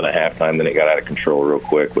 21-0 at halftime. Then it got out of control real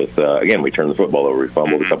quick. With again, we turned the football over. We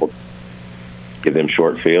fumbled a couple. Give them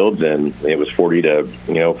short fields, and it was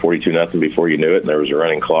 42-0 before you knew it, and there was a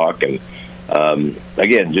running clock. And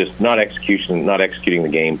again, just not executing the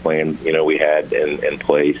game plan we had in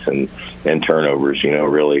place, and turnovers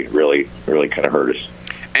really kind of hurt us.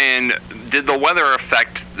 And did the weather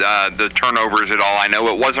affect the turnovers at all? I know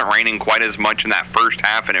it wasn't raining quite as much in that first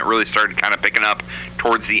half, and it really started kind of picking up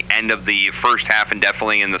towards the end of the first half and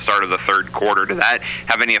definitely in the start of the third quarter. Did that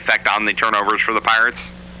have any effect on the turnovers for the Pirates?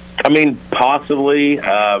 I mean, possibly, but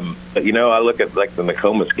I look at like the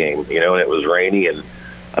Nokomis game, and it was rainy, and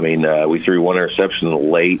I mean, we threw one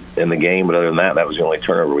interception late in the game, but other than that was the only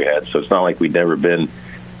turnover we had. So it's not like we'd never been,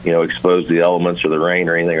 exposed to the elements or the rain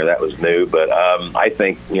or anything, or that was new. But I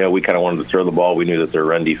think, we kind of wanted to throw the ball. We knew that their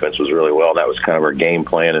run defense was really well. That was kind of our game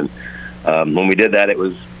plan, and when we did that, it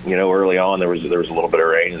was, early on there was a little bit of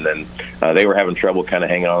rain, and then they were having trouble kind of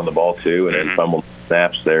hanging on the ball too, and then fumbled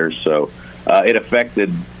snaps there. So. It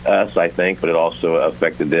affected us, I think, but it also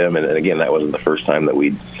affected them. And again, that wasn't the first time that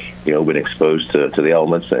we'd, been exposed to the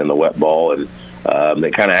elements and the wet ball. And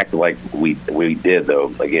they kind of acted like we did,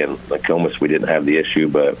 though. Again, like Comus, we didn't have the issue,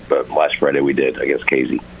 but last Friday we did against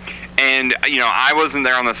Casey. And, I wasn't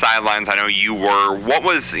there on the sidelines. I know you were. What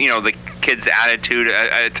was, the kids' attitude?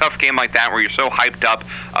 A tough game like that where you're so hyped up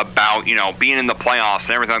about, being in the playoffs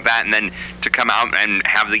and everything like that, and then to come out and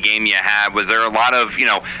have the game you had, was there a lot of,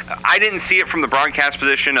 I didn't see it from the broadcast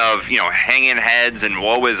position of, hanging heads and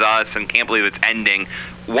woe is us and can't believe it's ending.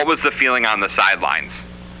 What was the feeling on the sidelines?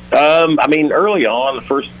 I mean, early on, the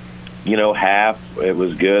first, half, it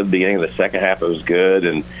was good. The beginning of the second half, it was good.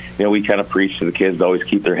 And, we kind of preach to the kids to always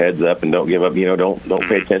keep their heads up and don't give up. Don't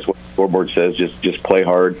pay attention to what the scoreboard says. Just play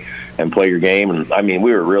hard and play your game. And, I mean,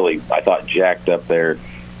 we were really, I thought, jacked up there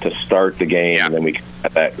to start the game. Yeah. And then we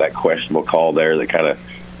got that questionable call there that kind of,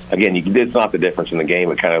 again, it's not the difference in the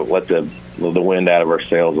game. It kind of let the wind out of our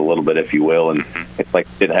sails a little bit, if you will. And it's like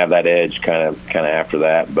didn't have that edge kind of after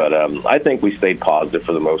that. But I think we stayed positive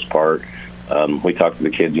for the most part. We talked to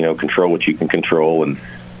the kids, control what you can control, and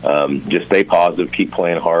just stay positive, keep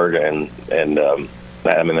playing hard, and in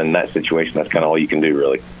that situation, that's kind of all you can do,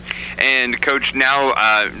 really. And Coach,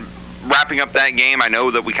 now wrapping up that game, I know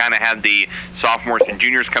that we kind of had the sophomores and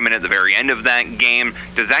juniors come in at the very end of that game.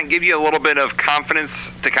 Does that give you a little bit of confidence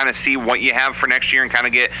to kind of see what you have for next year and kind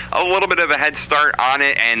of get a little bit of a head start on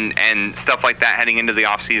it and stuff like that heading into the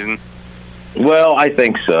off season? Well, I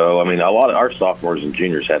think so. I mean, a lot of our sophomores and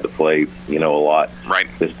juniors had to play, a lot. Right.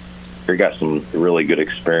 We got some really good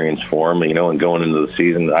experience for them, and going into the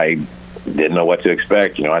season, I didn't know what to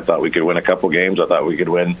expect. I thought we could win a couple games. I thought we could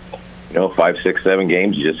win, 5, 6, 7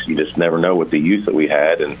 games. You just never know with the youth that we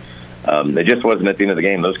had, and it just wasn't at the end of the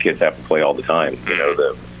game. Those kids have to play all the time,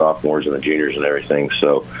 the sophomores and the juniors and everything.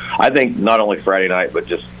 So I think not only Friday night, but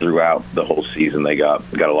just throughout the whole season, they got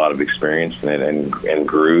a lot of experience and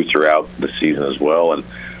grew throughout the season as well. And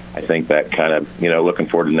I think that kind of, looking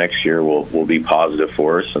forward to next year will be positive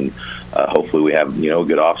for us. And hopefully we have, a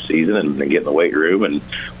good off season and get in the weight room. And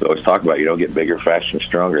we always talk about, get bigger, faster, and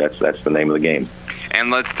stronger. That's the name of the game. And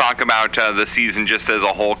let's talk about the season just as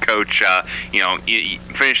a whole, Coach.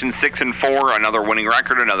 Finishing 6-4, another winning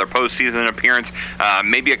record, another postseason appearance,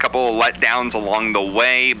 maybe a couple of letdowns along the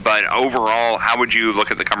way, but overall, how would you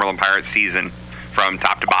look at the Cumberland Pirates season from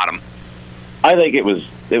top to bottom? I think it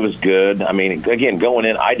was good. I mean, again, going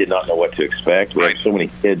in, I did not know what to expect. We had so many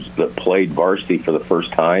kids that played varsity for the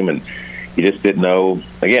first time, and you just didn't know.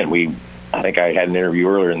 Again, I think I had an interview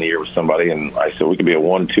earlier in the year with somebody, and I said we could be a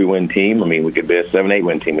 1-2 win team. I mean, we could be a 7-8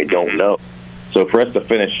 win team. We don't know. So for us to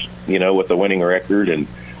finish, with a winning record, and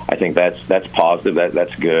I think that's positive.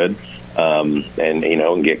 That's good.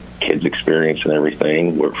 And get kids experience and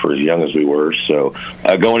everything. We're for as young as we were. So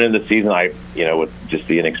going into the season, with just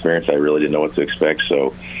the inexperience, I really didn't know what to expect.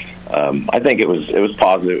 So I think it was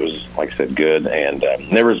positive. It was, like I said, good, and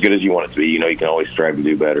never as good as you want it to be. You can always strive to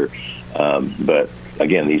do better. But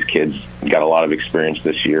again, these kids got a lot of experience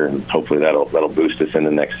this year, and hopefully that'll boost us in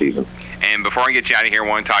the next season. And before I get you out of here, I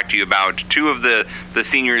want to talk to you about two of the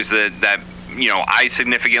seniors that I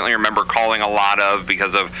significantly remember calling a lot of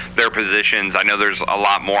because of their positions. I know there's a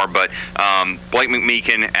lot more, but Blake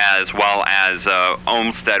McMeekin as well as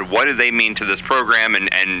Olmstead, what do they mean to this program,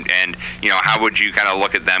 and how would you kind of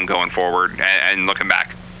look at them going forward and looking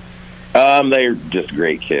back? They're just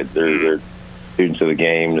great kids. They're students of the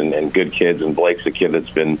game and good kids, and Blake's a kid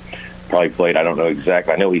that's been probably played, I don't know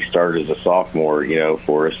exactly. I know he started as a sophomore,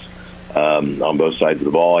 for us. On both sides of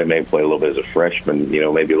the ball. I may have played a little bit as a freshman,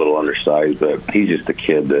 maybe a little undersized, but he's just a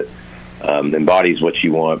kid that embodies what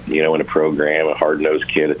you want, in a program, a hard-nosed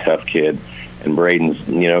kid, a tough kid. And Braden's,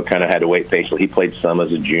 kind of had to wait patiently. He played some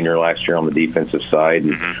as a junior last year on the defensive side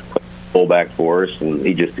and played fullback for us, and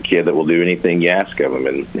he's just a kid that will do anything you ask of him,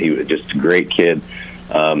 and he was just a great kid.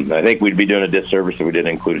 I think we'd be doing a disservice if we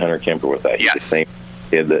didn't include Hunter Kemper with that. He's the same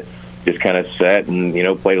kid that just kind of set and,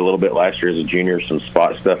 played a little bit last year as a junior, some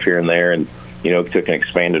spot stuff here and there, and, took an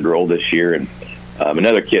expanded role this year. And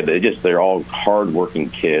another kid that they're all hard-working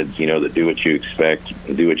kids, that do what you expect,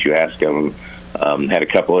 do what you ask of them. Had a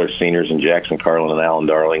couple other seniors in Jackson Carlin and Alan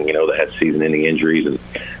Darling, that had season-ending injuries.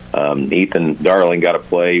 And Ethan Darling got to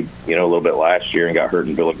play, a little bit last year and got hurt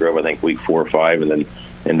in Villa Grove, I think, week 4 or 5, and then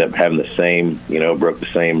ended up having the same, broke the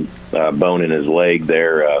same bone in his leg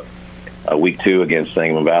there week 2 against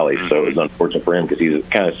Sangamon Valley. So it was unfortunate for him because he's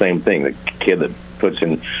kind of the same thing, the kid that puts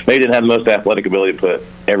in, maybe didn't have the most athletic ability to put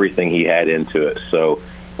everything he had into it. So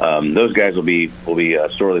those guys will be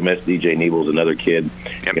sorely missed. DJ Nebel's another kid,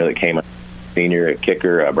 that came out senior, a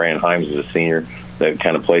kicker. Brandon Himes is a senior that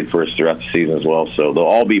kind of played for us throughout the season as well. So they'll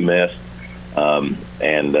all be missed, and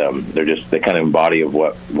they kind of embody of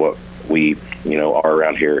what we are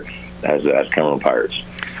around here as Cumberland Pirates.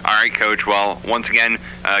 All right, Coach. Well, once again,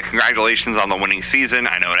 congratulations on the winning season.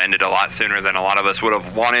 I know it ended a lot sooner than a lot of us would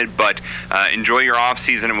have wanted, but enjoy your off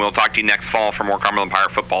season, and we'll talk to you next fall for more Cumberland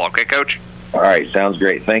Pirate football. Okay, Coach? All right, sounds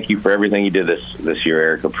great. Thank you for everything you did this year,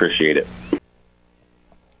 Eric. Appreciate it.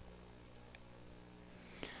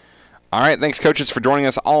 All right, thanks, coaches, for joining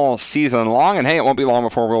us all season long. And, hey, it won't be long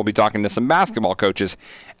before we'll be talking to some basketball coaches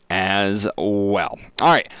as well. All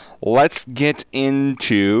right, let's get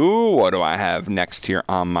into what do I have next here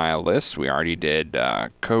on my list. We already did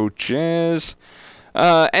coaches.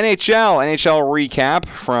 NHL recap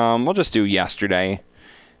from, we'll just do yesterday,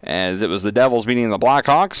 as it was the Devils beating the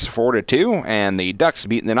Blackhawks 4-2, and the Ducks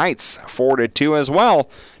beating the Knights 4-2 as well.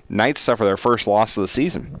 Knights suffer their first loss of the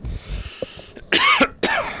season.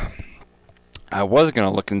 I was going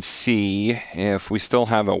to look and see if we still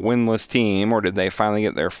have a winless team, or did they finally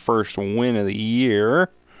get their first win of the year.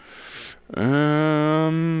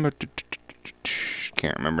 Can't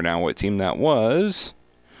remember now what team that was.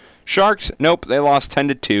 Sharks, nope, they lost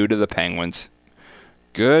 10-2 to the Penguins.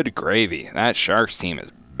 Good gravy. That Sharks team is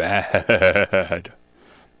bad.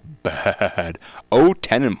 Bad.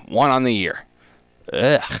 10-1 on the year.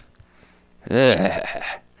 Ugh.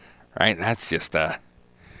 Right, that's just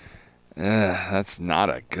that's not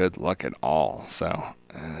a good look at all. So,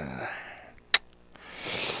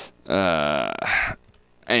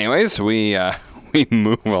 anyways, we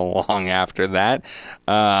move along after that.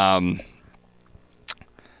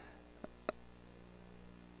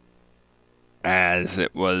 As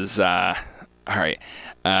it was, all right.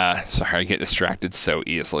 Sorry, I get distracted so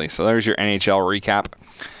easily. So there's your NHL recap.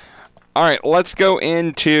 All right, let's go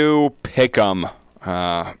into Pick'em.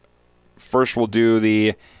 First, we'll do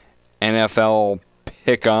the NFL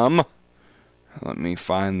Pick'em. Let me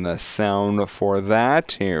find the sound for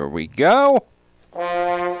that. Here we go.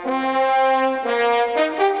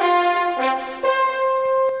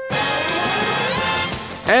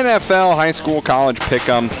 NFL High School College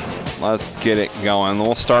Pick'em. Let's get it going.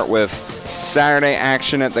 We'll start with Saturday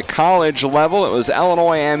action at the college level. It was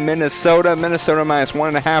Illinois and Minnesota. Minnesota minus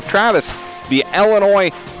 1.5. Travis, the Illinois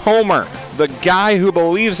homer, the guy who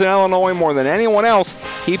believes in Illinois more than anyone else,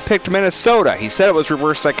 he picked Minnesota. He said it was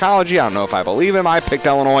reverse psychology. I don't know if I believe him. I picked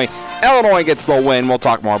Illinois. Illinois gets the win. We'll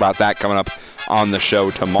talk more about that coming up on the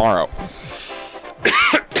show tomorrow.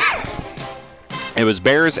 It was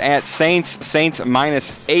Bears at Saints. Saints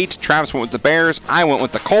minus 8. Travis went with the Bears. I went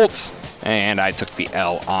with the Colts, and I took the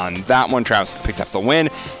L on that one. Travis picked up the win.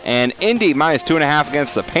 And Indy minus 2.5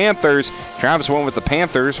 against the Panthers. Travis went with the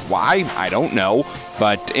Panthers. Why? I don't know.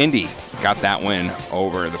 But Indy got that win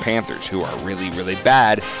over the Panthers, who are really, really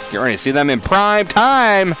bad. Get ready to see them in prime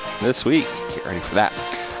time this week. Get ready for that.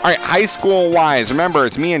 All right, high school-wise, remember,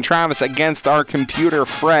 it's me and Travis against our computer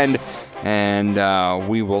friend, and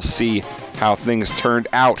we will see how things turned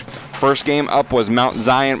out. First game up was Mount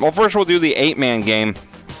Zion. Well, first we'll do the 8-man game.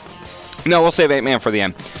 No, we'll save 8-man for the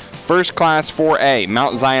end. First class 4A,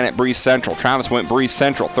 Mount Zion at Breeze Central. Travis went Breeze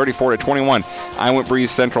Central, 34-21. I went Breeze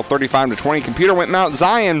Central, 35-20. Computer went Mount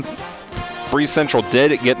Zion. Breeze Central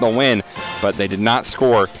did get the win, but they did not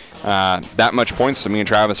score that much points, so me and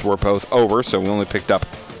Travis were both over, so we only picked up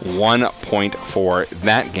 1 point for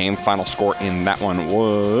that game. Final score in that one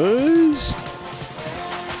was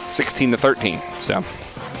 16-13. So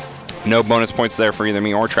no bonus points there for either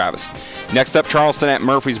me or Travis. Next up, Charleston at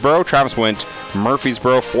Murfreesboro. Travis went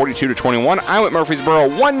Murfreesboro 42-21. I went Murfreesboro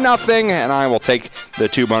 1-0, and I will take the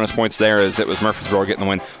 2 bonus points there as it was Murfreesboro getting the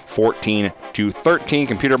win 14-13.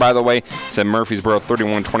 Computer, by the way, said Murfreesboro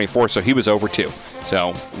 31-24, so he was over 2.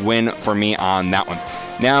 So win for me on that one.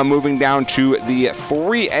 Now moving down to the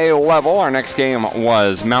 3A level, our next game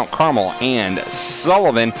was Mount Carmel and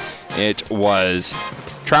Sullivan. It was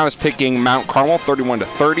Travis picking Mount Carmel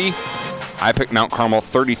 31-30. I picked Mount Carmel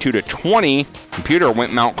 32-20. Computer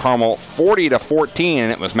went Mount Carmel 40-14,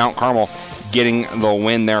 and it was Mount Carmel getting the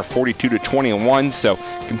win there 42-21. So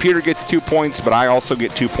Computer gets 2 points, but I also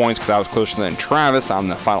get 2 points because I was closer than Travis on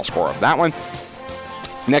the final score of that one.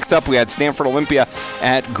 Next up, we had Stanford Olympia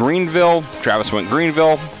at Greenville. Travis went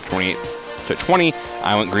Greenville 28-20.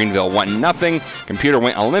 I went Greenville 1-0. Computer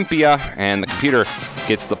went Olympia, and the Computer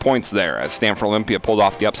gets the points there as Stanford Olympia pulled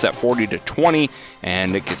off the upset 40-20,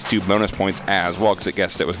 and it gets 2 bonus points as well because it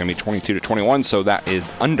guessed it was going to be 22-21, so that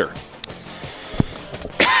is under.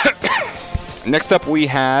 Next up, we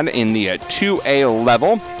had in the 2A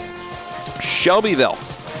level, Shelbyville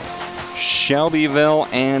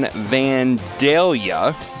and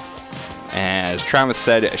Vandalia. As Travis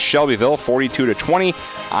said, Shelbyville 42-20.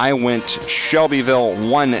 I went Shelbyville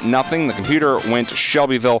 1-0. The Computer went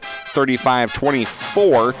Shelbyville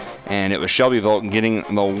 35-24, and it was Shelbyville getting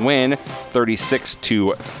the win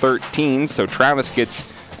 36-13. So Travis gets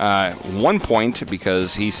 1 point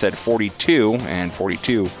because he said 42, and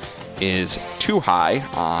 42 is too high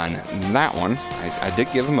on that one. I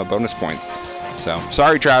did give him a bonus points. So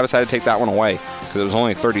sorry, Travis, I had to take that one away because it was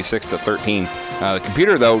only 36-13. The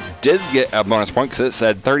Computer, though, did get a bonus point because it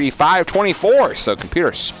said 35-24. So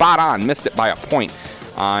Computer spot on, missed it by a point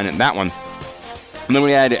on that one. And then we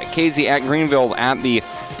had KZ at Greenville at the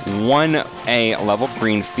 1A level.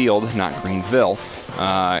 Greenfield, not Greenville.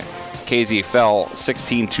 KZ fell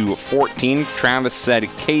 16-14. Travis said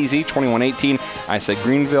KZ 21-18. I said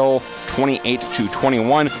Greenville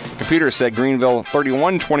 28-21. Computer said Greenville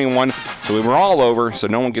 31-21. So we were all over, so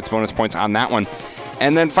no one gets bonus points on that one.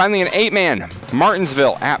 And then finally an 8-man,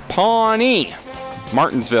 Martinsville at Pawnee.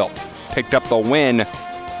 Martinsville picked up the win.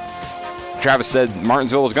 Travis said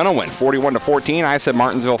Martinsville was going to win 41-14. I said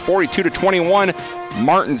Martinsville 42-21.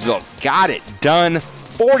 Martinsville got it done.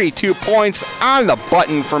 42 points on the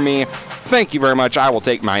button for me. Thank you very much. I will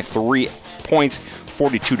take my 3 points.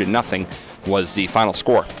 42-0 was the final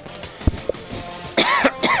score.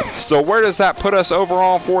 So where does that put us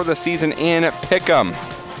overall for the season in Pick'em?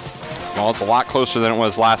 Well, it's a lot closer than it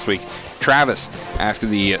was last week. Travis, after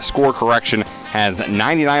the score correction, has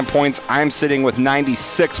 99 points. I'm sitting with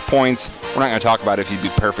 96 points. We're not going to talk about if you'd be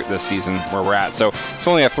perfect this season where we're at. So it's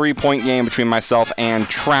only a 3-point game between myself and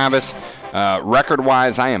Travis.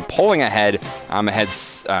 Record-wise, I am pulling ahead. I'm ahead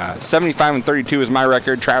 75-32 is my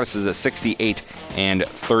record. Travis is at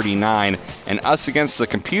 68-39. And us against the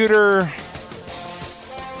Computer.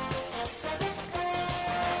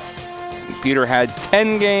 Computer had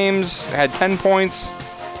 10 games, had 10 points.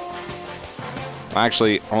 Well,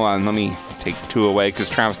 actually, hold on, let me take 2 away because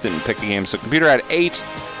Travis didn't pick a game. So Computer had 8.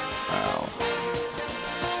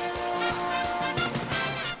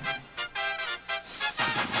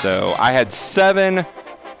 So I had 7.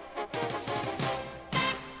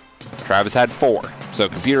 Travis had 4. So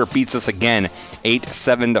Computer beats us again,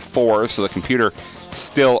 8-7-4. So the Computer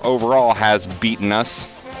still overall has beaten us.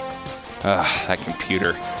 That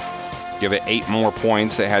computer. Give it 8 more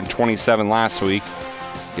points. It had 27 last week.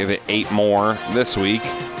 Give it 8 more this week.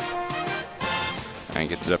 And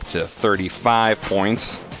gets it up to 35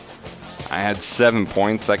 points. I had 7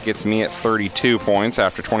 points. That gets me at 32 points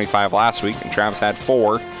after 25 last week. And Travis had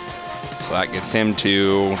 4. So that gets him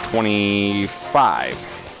to 25.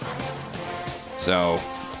 So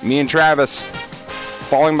me and Travis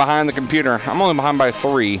falling behind the computer. I'm only behind by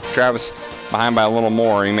 3. Travis behind by a little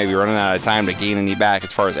more. He may be running out of time to gain any back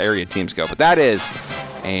as far as area teams go. But that is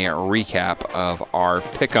a recap of our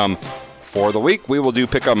Pick'em for the week. We will do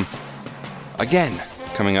Pick'em again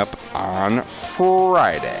coming up on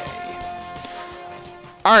Friday.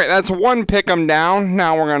 All right, that's one Pick'em down.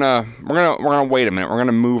 Now we're gonna wait a minute. We're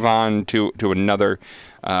gonna move on to another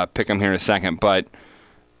Pick'em here in a second. But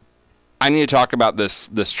I need to talk about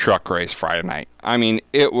this truck race Friday night. I mean,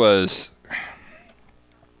 it was.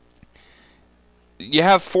 You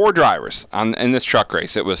have 4 drivers in this truck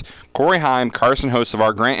race. It was Corey Heim, Carson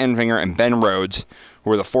Hocevar, Grant Enfinger, and Ben Rhodes,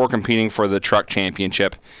 who were the 4 competing for the truck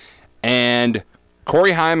championship. And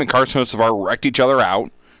Corey Heim and Carson Hocevar wrecked each other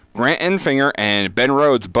out. Grant Enfinger and Ben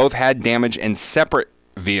Rhodes both had damage in separate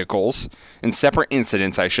vehicles, in separate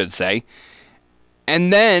incidents, I should say.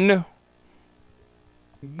 And then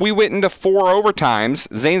we went into 4 overtimes.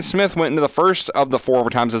 Zane Smith went into the first of the 4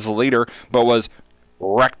 overtimes as the leader, but was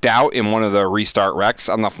wrecked out in one of the restart wrecks.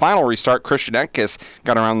 On the final restart, Christian Eckes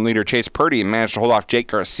got around the leader Chase Purdy and managed to hold off Jake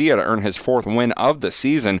Garcia to earn his 4th win of the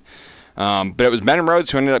season. But it was Ben Rhodes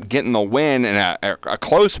who ended up getting the win in a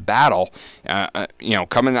close battle.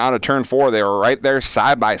 Coming out of turn 4, they were right there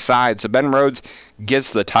side by side. So Ben Rhodes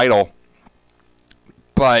gets the title.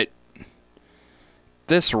 But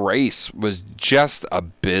this race was just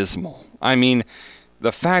abysmal. I mean,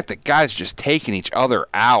 the fact that guys just taking each other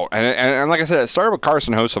out. And like I said, it started with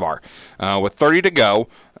Carson Hocevar. With 30 to go,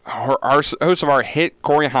 Hocevar hit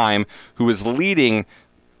Corey Heim, who was leading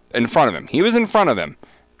in front of him. He was in front of him.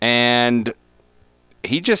 And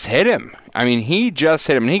he just hit him. I mean, he just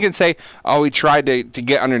hit him. And he can say, he tried to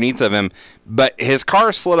get underneath of him. But his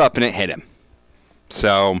car slid up and it hit him.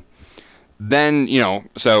 So then,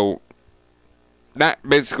 so that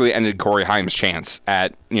basically ended Corey Heim's chance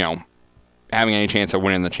at, having any chance of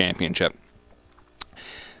winning the championship.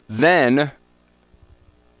 Then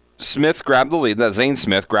Smith grabbed the lead. Zane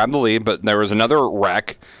Smith grabbed the lead, but there was another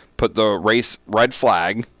wreck, put the race red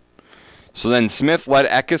flag. So then Smith led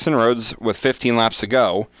Eckes and Rhodes with 15 laps to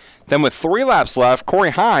go. Then with 3 laps left, Corey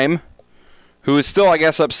Heim, who is still, I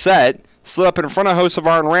guess, upset, slid up in front of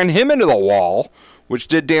Hocevar and ran him into the wall, which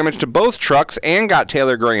did damage to both trucks and got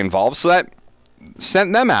Taylor Gray involved. So that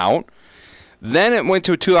sent them out. Then it went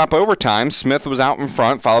to a 2-lap overtime. Smith was out in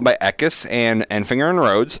front, followed by Eckes and Enfinger and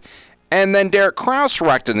Rhodes. And then Derek Kraus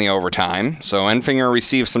wrecked in the overtime. So Enfinger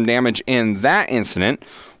received some damage in that incident,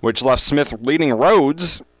 which left Smith leading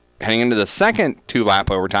Rhodes heading into the second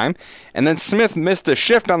 2-lap overtime. And then Smith missed a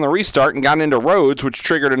shift on the restart and got into Rhodes, which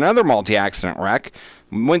triggered another multi-accident wreck.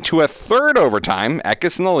 Went to a 3rd overtime.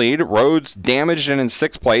 Eckes in the lead. Rhodes damaged and in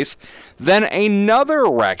 6th place. Then another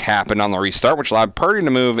wreck happened on the restart, which allowed Purdy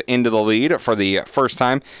to move into the lead for the first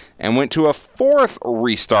time and went to a 4th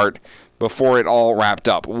restart before it all wrapped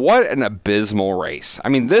up. What an abysmal race. I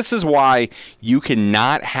mean, this is why you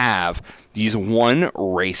cannot have these 1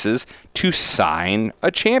 races to sign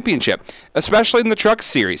a championship, especially in the truck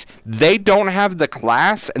series. They don't have the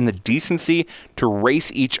class and the decency to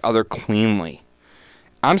race each other cleanly.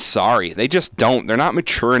 I'm sorry, they just don't. They're not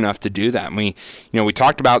mature enough to do that. We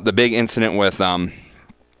talked about the big incident with I'm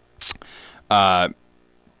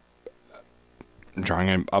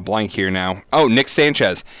drawing a blank here now. Oh, Nick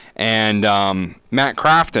Sanchez and Matt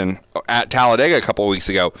Crafton at Talladega a couple of weeks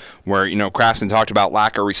ago, where Crafton talked about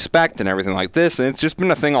lack of respect and everything like this, and it's just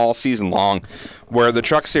been a thing all season long, where the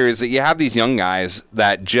truck series that you have these young guys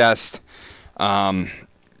that just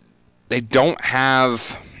they don't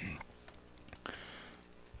have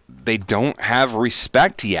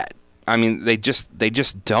respect yet. I mean, they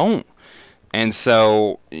just don't. And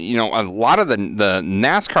so, a lot of the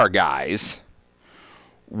NASCAR guys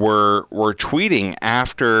were tweeting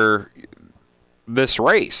after this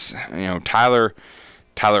race. Tyler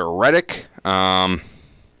Reddick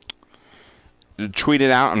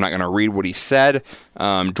tweeted out. I'm not going to read what he said.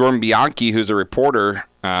 Jordan Bianchi, who's a reporter,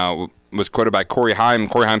 was quoted by Corey Heim.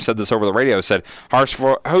 Corey Heim said this over the radio, said,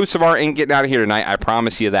 Hocevar ain't getting out of here tonight, I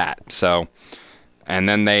promise you that. So, and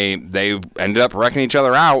then they ended up wrecking each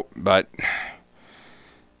other out, but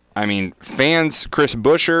I mean, fans, Chris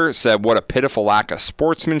Buescher said, what a pitiful lack of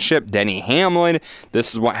sportsmanship. Denny Hamlin,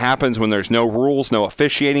 this is what happens when there's no rules, no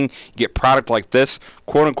officiating. You get product like this.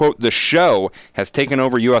 Quote, unquote, the show has taken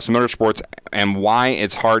over U.S. motorsports and why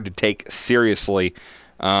it's hard to take seriously.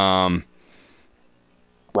 Ryan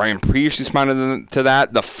Preece responded to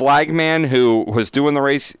that. The flagman who was doing the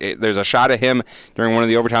race, there's a shot of him during one of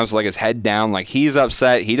the overtimes with like his head down, like he's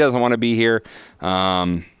upset. He doesn't want to be here.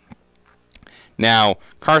 Now,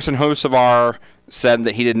 Carson Hocevar said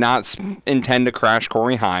that he did not intend to crash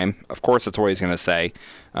Corey Heim. Of course, that's what he's going to say.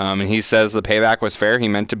 And he says the payback was fair. He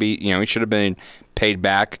meant to be, he should have been paid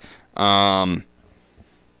back.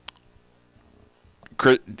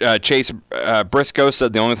 Chase Briscoe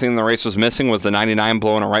said the only thing the race was missing was the 99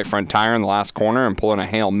 blowing a right front tire in the last corner and pulling a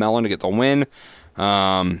Hail Melon to get the win.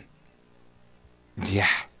 Yeah.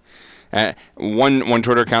 One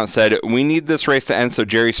Twitter account said, we need this race to end so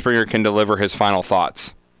Jerry Springer can deliver his final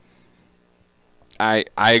thoughts. I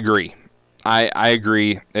agree. I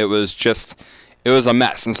agree. It was a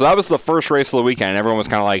mess. And so that was the first race of the weekend. And everyone was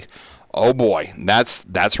kind of like, oh boy,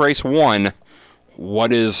 that's race one.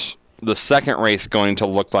 What is the second race going to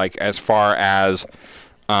look like as far as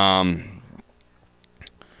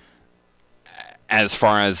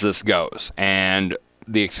this goes? And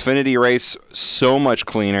the Xfinity race, so much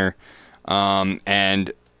cleaner.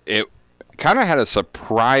 And it kind of had a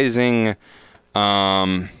surprising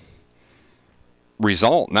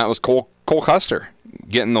result, and that was Cole Custer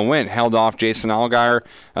getting the win. Held off Justin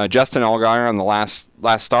Allgaier on the last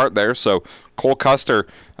start there. So Cole Custer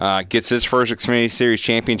gets his first Xfinity Series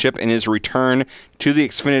championship in his return to the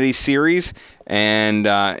Xfinity Series, and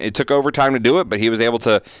it took overtime to do it, but he was able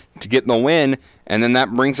to get the win. And then that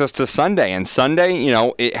brings us to Sunday. And Sunday,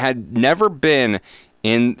 it had never been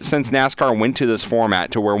since NASCAR went to this format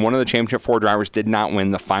to where one of the Championship 4 drivers did not win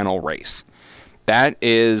the final race. That's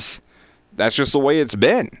just the way it's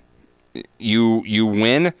been. You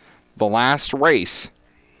win the last race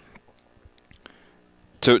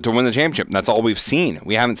to win the championship. That's all we've seen.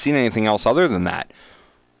 We haven't seen anything else other than that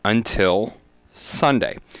until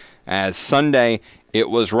Sunday. As Sunday, it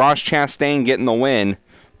was Ross Chastain getting the win,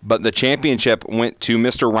 but the championship went to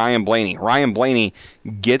Mr. Ryan Blaney. Ryan Blaney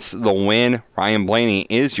gets the win. Ryan Blaney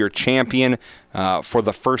is your champion for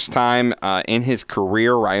the first time in his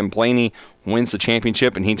career. Ryan Blaney wins the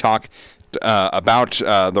championship, and he talked about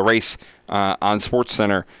the race on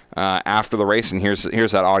SportsCenter after the race, and here's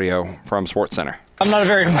that audio from SportsCenter. I'm not a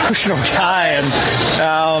very emotional guy, and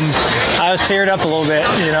I was teared up a little bit,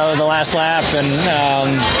 the last lap, and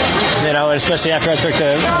especially after I took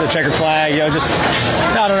the checkered flag,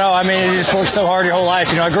 I don't know. I mean, you just work so hard your whole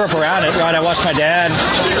life. I grew up around it, right? I watched my dad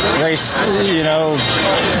race,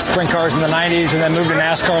 sprint cars in the 90s, and then moved to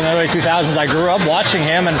NASCAR in the early 2000s. I grew up watching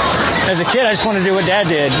him, and as a kid, I just wanted to do what Dad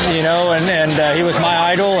did, and he was my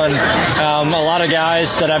idol, and a lot of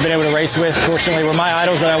guys that I've been able to race with, fortunately, were my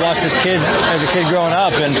idols that I watched as a kid growing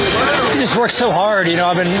up, and he just worked so hard.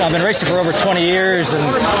 I've been racing for over 20 years, and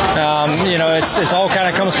it's all kind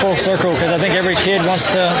of comes full circle because I think every kid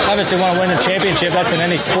obviously want to win a championship. That's in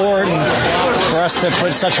any sport, and for us to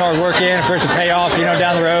put such hard work in, for it to pay off,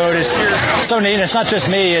 down the road, is so neat. And it's not just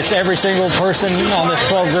me; it's every single person on this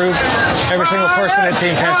 12 group, every single person at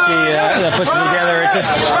Team Penske that puts it together. It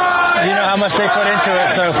just, how much they put into it.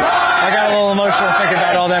 So I got a little emotional thinking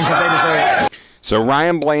about all them because they deserve it. So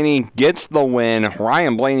Ryan Blaney gets the win.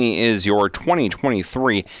 Ryan Blaney is your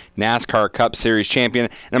 2023 NASCAR Cup Series champion.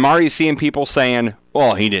 And I'm already seeing people saying,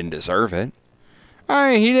 well, he didn't deserve it.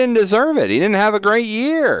 He didn't deserve it. He didn't have a great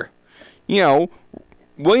year.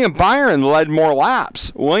 William Byron led more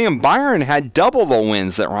laps. William Byron had double the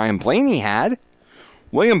wins that Ryan Blaney had.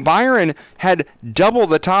 William Byron had double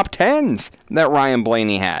the top 10s that Ryan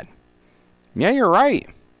Blaney had. Yeah, you're right.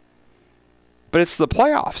 But it's the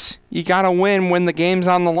playoffs. You got to win when the game's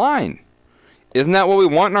on the line. Isn't that what we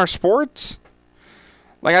want in our sports?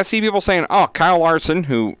 Like, I see people saying, Kyle Larson,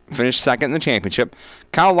 who finished second in the championship.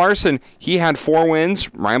 Kyle Larson, he had 4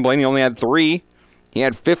 wins. Ryan Blaney only had 3. He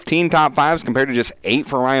had 15 top 5s compared to just 8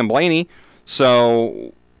 for Ryan Blaney.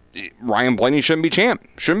 So Ryan Blaney shouldn't be champ.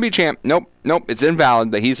 Shouldn't be champ. Nope. It's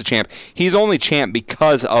invalid that he's a champ. He's only champ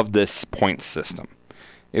because of this point system.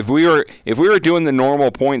 If we were doing the normal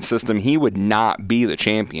point system, he would not be the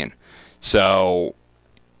champion. So,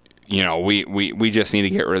 we just need to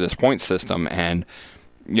get rid of this point system, and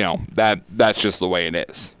that's just the way it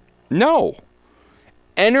is. No.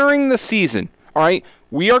 Entering the season, all right,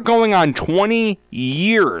 we are going on 20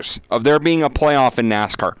 years of there being a playoff in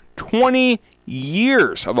NASCAR. 20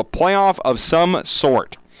 years of a playoff of some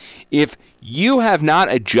sort. If you have not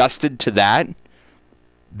adjusted to that,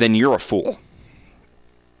 then you're a fool.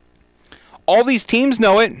 All these teams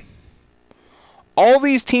know it. All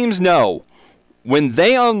these teams know when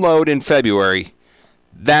they unload in February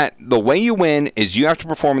that the way you win is you have to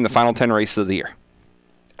perform in the final 10 races of the year.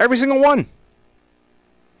 Every single one.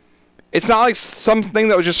 It's not like something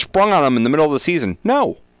that was just sprung on them in the middle of the season.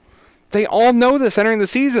 No. They all know this entering the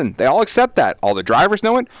season. They all accept that. All the drivers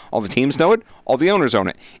know it. All the teams know it. All the owners own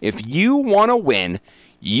it. If you want to win,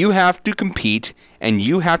 you have to compete and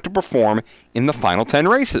you have to perform in the final 10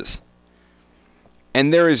 races.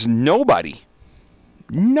 And there is nobody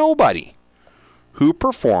who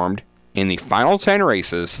performed in the final 10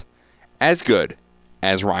 races as good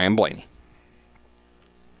as Ryan Blaney.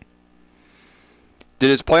 Did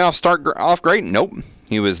his playoff start off great? Nope.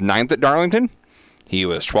 He was 9th at Darlington. He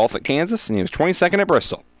was 12th at Kansas, and he was 22nd at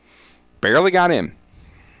Bristol. Barely got in.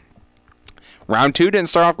 Round 2 didn't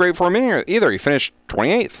start off great for him either. He finished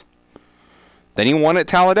 28th. Then he won at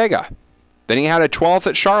Talladega. Then he had a 12th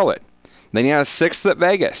at Charlotte. Then he had a 6th at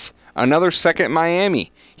Vegas. Another 2nd at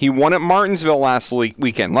Miami. He won at Martinsville last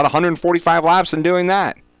weekend. Led 145 laps in doing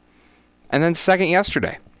that. And then 2nd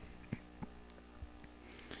yesterday.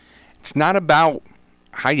 It's not about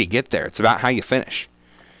how you get there. It's about how you finish.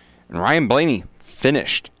 And Ryan Blaney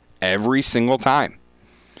finished every single time.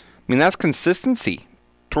 I mean, that's consistency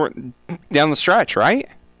down the stretch, right?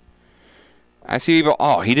 I see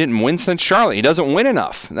people, he didn't win since Charlotte. He doesn't win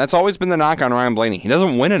enough. That's always been the knock on Ryan Blaney. He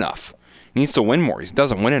doesn't win enough. He needs to win more. He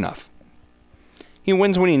doesn't win enough. He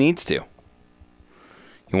wins when he needs to.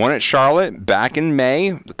 He won at Charlotte back in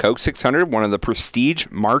May, the Coke 600, one of the prestige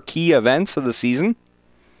marquee events of the season.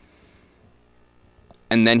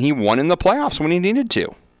 And then he won in the playoffs when he needed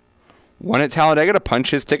to. Won at Talladega to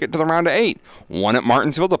punch his ticket to the round of 8. Won at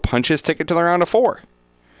Martinsville to punch his ticket to the round of 4.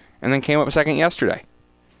 And then came up 2nd yesterday.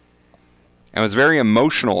 And was very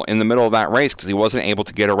emotional in the middle of that race because he wasn't able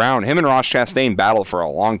to get around. Him and Ross Chastain battled for a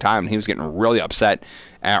long time, and he was getting really upset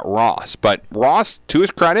at Ross. But Ross, to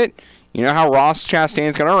his credit, you know how Ross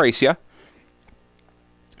Chastain's going to race you.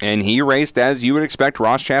 And he raced as you would expect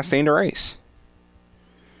Ross Chastain to race.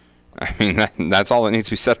 I mean, that's all that needs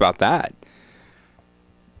to be said about that.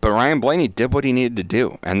 But Ryan Blaney did what he needed to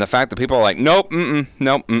do. And the fact that people are like, nope,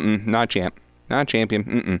 not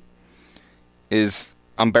champion, is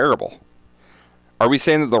unbearable. Are we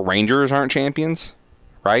saying that the Rangers aren't champions?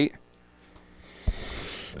 Right?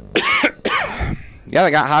 Yeah,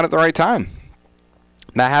 they got hot at the right time.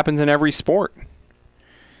 That happens in every sport.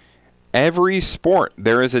 Every sport,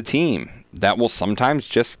 there is a team that will sometimes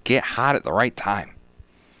just get hot at the right time.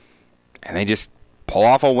 And they just pull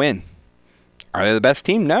off a win. Are they the best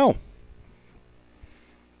team? No.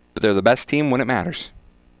 But they're the best team when it matters.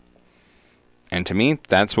 And to me,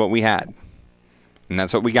 that's what we had. And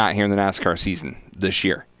that's what we got here in the NASCAR season this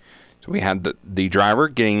year. So we had the driver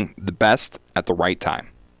getting the best at the right time.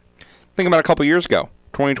 Think about a couple years ago,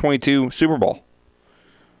 2022 Super Bowl.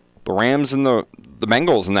 The Rams and the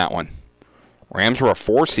Bengals in that one. Rams were a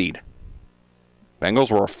 4 seed.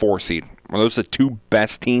 Bengals were a 4 seed. Were those the 2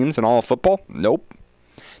 best teams in all of football? Nope.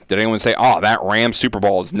 Did anyone say, that Rams Super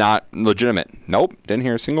Bowl is not legitimate? Nope. Didn't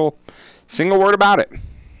hear a single word about it.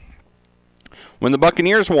 When the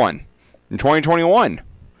Buccaneers won in 2021,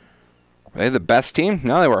 were they the best team?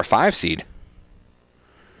 No, they were a 5 seed.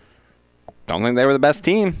 Don't think they were the best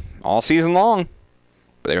team all season long,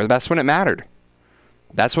 but they were the best when it mattered.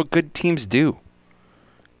 That's what good teams do.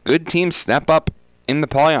 Good teams step up in the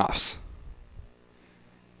playoffs.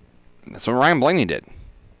 That's what Ryan Blaney did.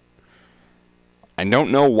 I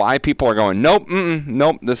don't know why people are going, nope,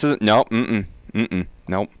 nope, this isn't, nope,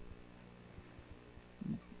 nope.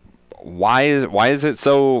 Why is it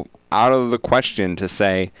so out of the question to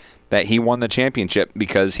say that he won the championship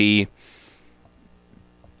because he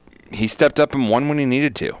stepped up and won when he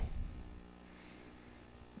needed to?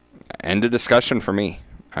 End of discussion for me.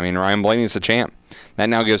 I mean, Ryan Blaney's the champ. That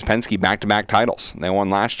now gives Penske back-to-back titles. They won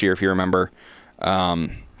last year, if you remember,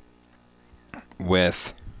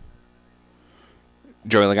 with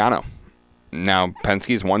Joey Logano. Now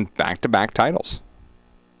Penske's won back-to-back titles.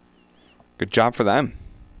 Good job for them.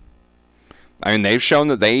 I mean, they've shown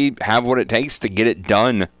that they have what it takes to get it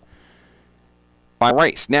done by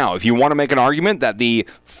race. Now, if you want to make an argument that the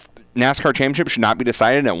NASCAR Championship should not be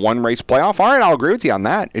decided in a 1-race playoff, all right, I'll agree with you on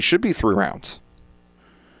that. It should be 3 rounds.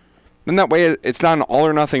 Then that way it's not an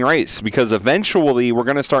all-or-nothing race, because eventually we're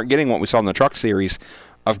going to start getting what we saw in the Truck Series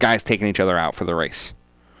of guys taking each other out for the race,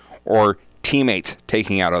 or teammates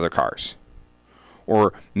taking out other cars,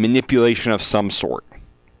 or manipulation of some sort.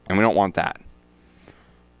 And we don't want that.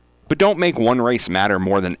 But don't make one race matter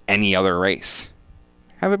more than any other race.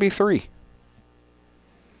 Have it be 3.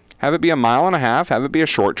 Have it be a 1.5 miles, have it be a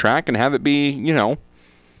short track, and have it be,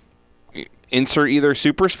 insert either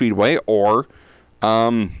super speedway or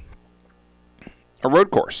a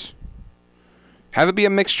road course. Have it be a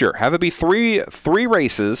mixture. Have it be three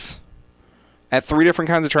races at 3 different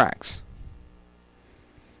kinds of tracks.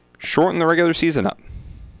 Shorten the regular season up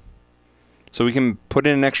so we can put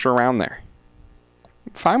in an extra round there.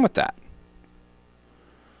 I'm fine with that.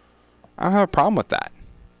 I don't have a problem with that.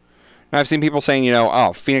 Now, I've seen people saying,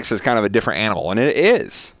 Phoenix is kind of a different animal, and it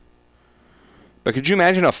is. But could you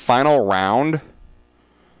imagine a final round?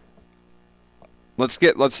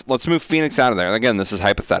 Let's move Phoenix out of there. Again, this is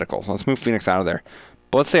hypothetical. Let's move Phoenix out of there.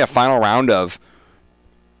 But let's say a final round of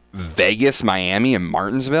Vegas, Miami, and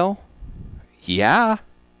Martinsville. Yeah.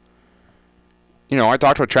 I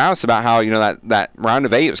talked with Travis about how, that round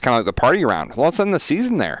of 8 was kind of like the party round. Well, let's end the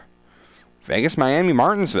season there. Vegas, Miami,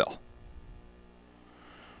 Martinsville.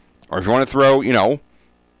 Or if you want to throw,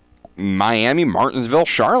 Miami, Martinsville,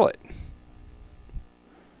 Charlotte.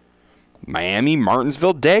 Miami,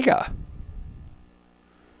 Martinsville, Dega.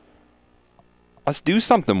 Let's do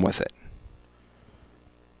something with it.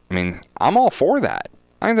 I mean, I'm all for that.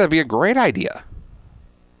 I think that'd be a great idea.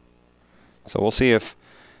 So we'll see if...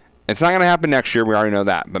 It's not going to happen next year, we already know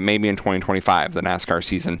that. But maybe in 2025, the NASCAR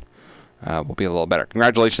season will be a little better.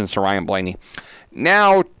 Congratulations to Ryan Blaney.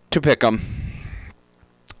 Now to pick 'em.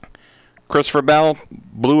 Christopher Bell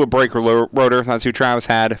blew a brake rotor. That's who Travis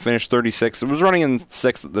had. Finished 36th. It was running in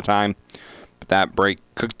 6th at the time. But that brake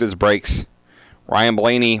cooked his brakes. Ryan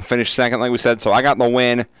Blaney finished 2nd, like we said. So I got the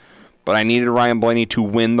win. But I needed Ryan Blaney to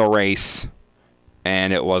win the race.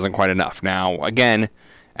 And it wasn't quite enough. Now, again,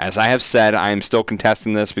 as I have said, I am still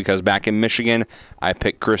contesting this because back in Michigan, I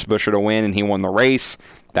picked Chris Buescher to win and he won the race.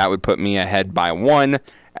 That would put me ahead by 1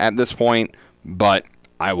 at this point. But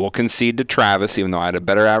I will concede to Travis, even though I had a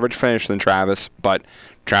better average finish than Travis. But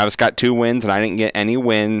Travis got 2 wins, and I didn't get any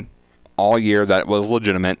win all year that was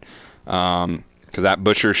legitimate. Because that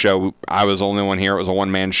Buescher show, I was the only one here. It was a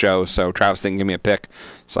one-man show, so Travis didn't give me a pick.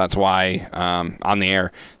 So that's why, on the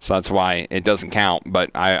air, so that's why it doesn't count.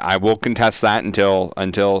 But I will contest that until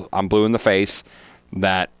I'm blue in the face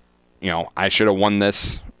that, I should have won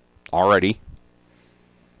this already.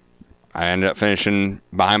 I ended up finishing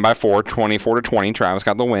behind by 4, 24-20. Travis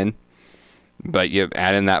got the win. But you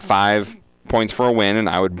add in that 5 points for a win, and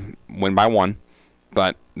I would win by 1.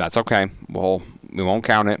 But that's okay. We won't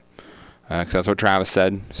count it because that's what Travis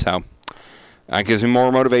said. So that gives me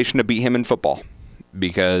more motivation to beat him in football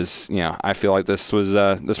because I feel like this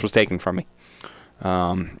was taken from me,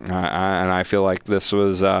 and I feel like this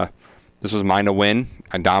was mine to win.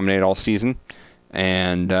 I dominated all season,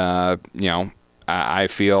 and I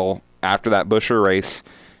feel. After that Buescher race,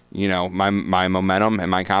 my momentum and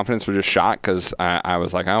my confidence were just shot because I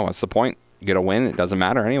was like, oh, what's the point? Get a win. It doesn't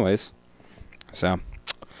matter anyways. So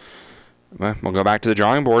we'll go back to the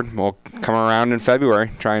drawing board. We'll come around in February,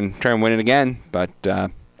 try and win it again. But,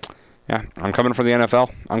 I'm coming for the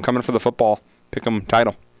NFL. I'm coming for the football pick'em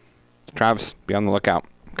title. Travis, be on the lookout.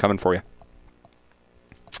 I'm coming for you.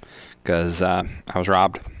 Because I was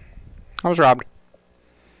robbed.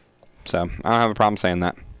 So I don't have a problem saying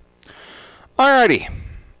that. Alrighty,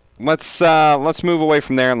 let's move away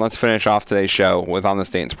from there and let's finish off today's show with On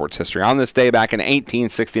This Day in Sports History. On this day back in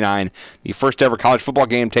 1869, the first ever college football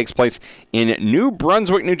game takes place in New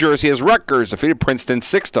Brunswick, New Jersey, as Rutgers defeated Princeton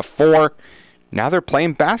 6-4. Now they're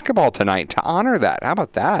playing basketball tonight to honor that. How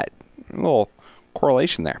about that? A little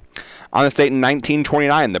correlation there. On this date in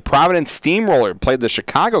 1929, the Providence Steamroller played the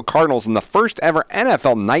Chicago Cardinals in the first ever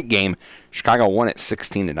NFL night game. Chicago won it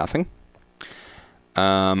 16-0.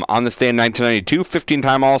 On this day in 1992,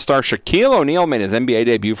 15-time All-Star Shaquille O'Neal made his NBA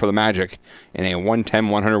debut for the Magic in a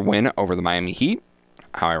 110-100 win over the Miami Heat.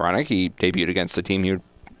 How ironic, he debuted against a team he would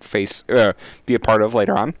be a part of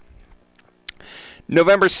later on.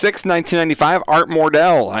 November 6, 1995, Art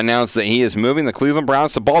Mordell announced that he is moving the Cleveland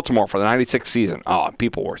Browns to Baltimore for the 96th season. Oh,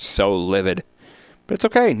 people were so livid. But it's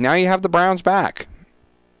okay. Now you have the Browns back.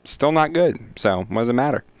 Still not good, so what does it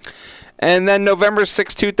matter? And then November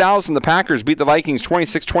 6, 2000, the Packers beat the Vikings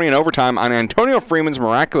 26-20 in overtime on Antonio Freeman's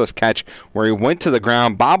miraculous catch where he went to the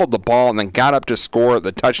ground, bobbled the ball, and then got up to score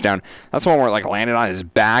the touchdown. That's the one where it landed on his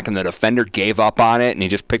back and the defender gave up on it and he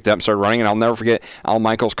just picked it up and started running. And I'll never forget Al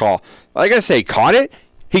Michaels' call. Like I say, he caught it.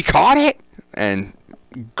 He caught it. And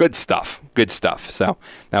good stuff. Good stuff. So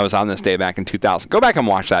that was On This Day back in 2000. Go back and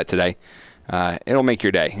watch that today. It'll make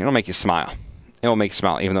your day. It'll make you smile. It'll make you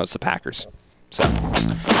smile even though it's the Packers. So,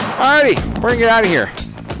 alrighty, we're going to get out of here.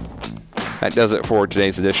 That does it for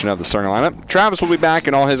today's edition of the Starting Lineup. Travis will be back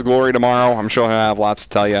in all his glory tomorrow. I'm sure he'll have lots to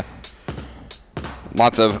tell you.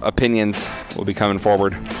 Lots of opinions will be coming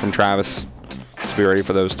forward from Travis. So be ready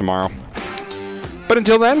for those tomorrow. But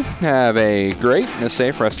until then, have a great and a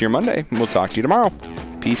safe rest of your Monday. We'll talk to you tomorrow.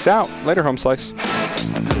 Peace out. Later, Home Slice.